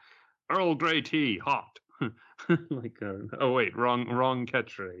like, Earl Grey tea, hot. Like, oh wait, wrong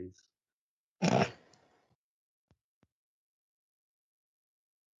catchphrase.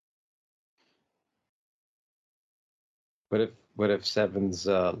 What if Seven's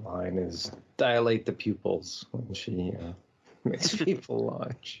line is dilate the pupils when she makes people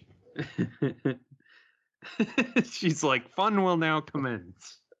launch? She's like, fun will now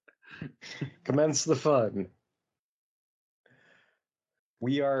commence. Commence the fun.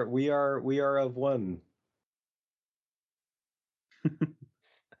 We are of one.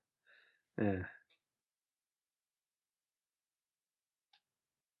 Yeah.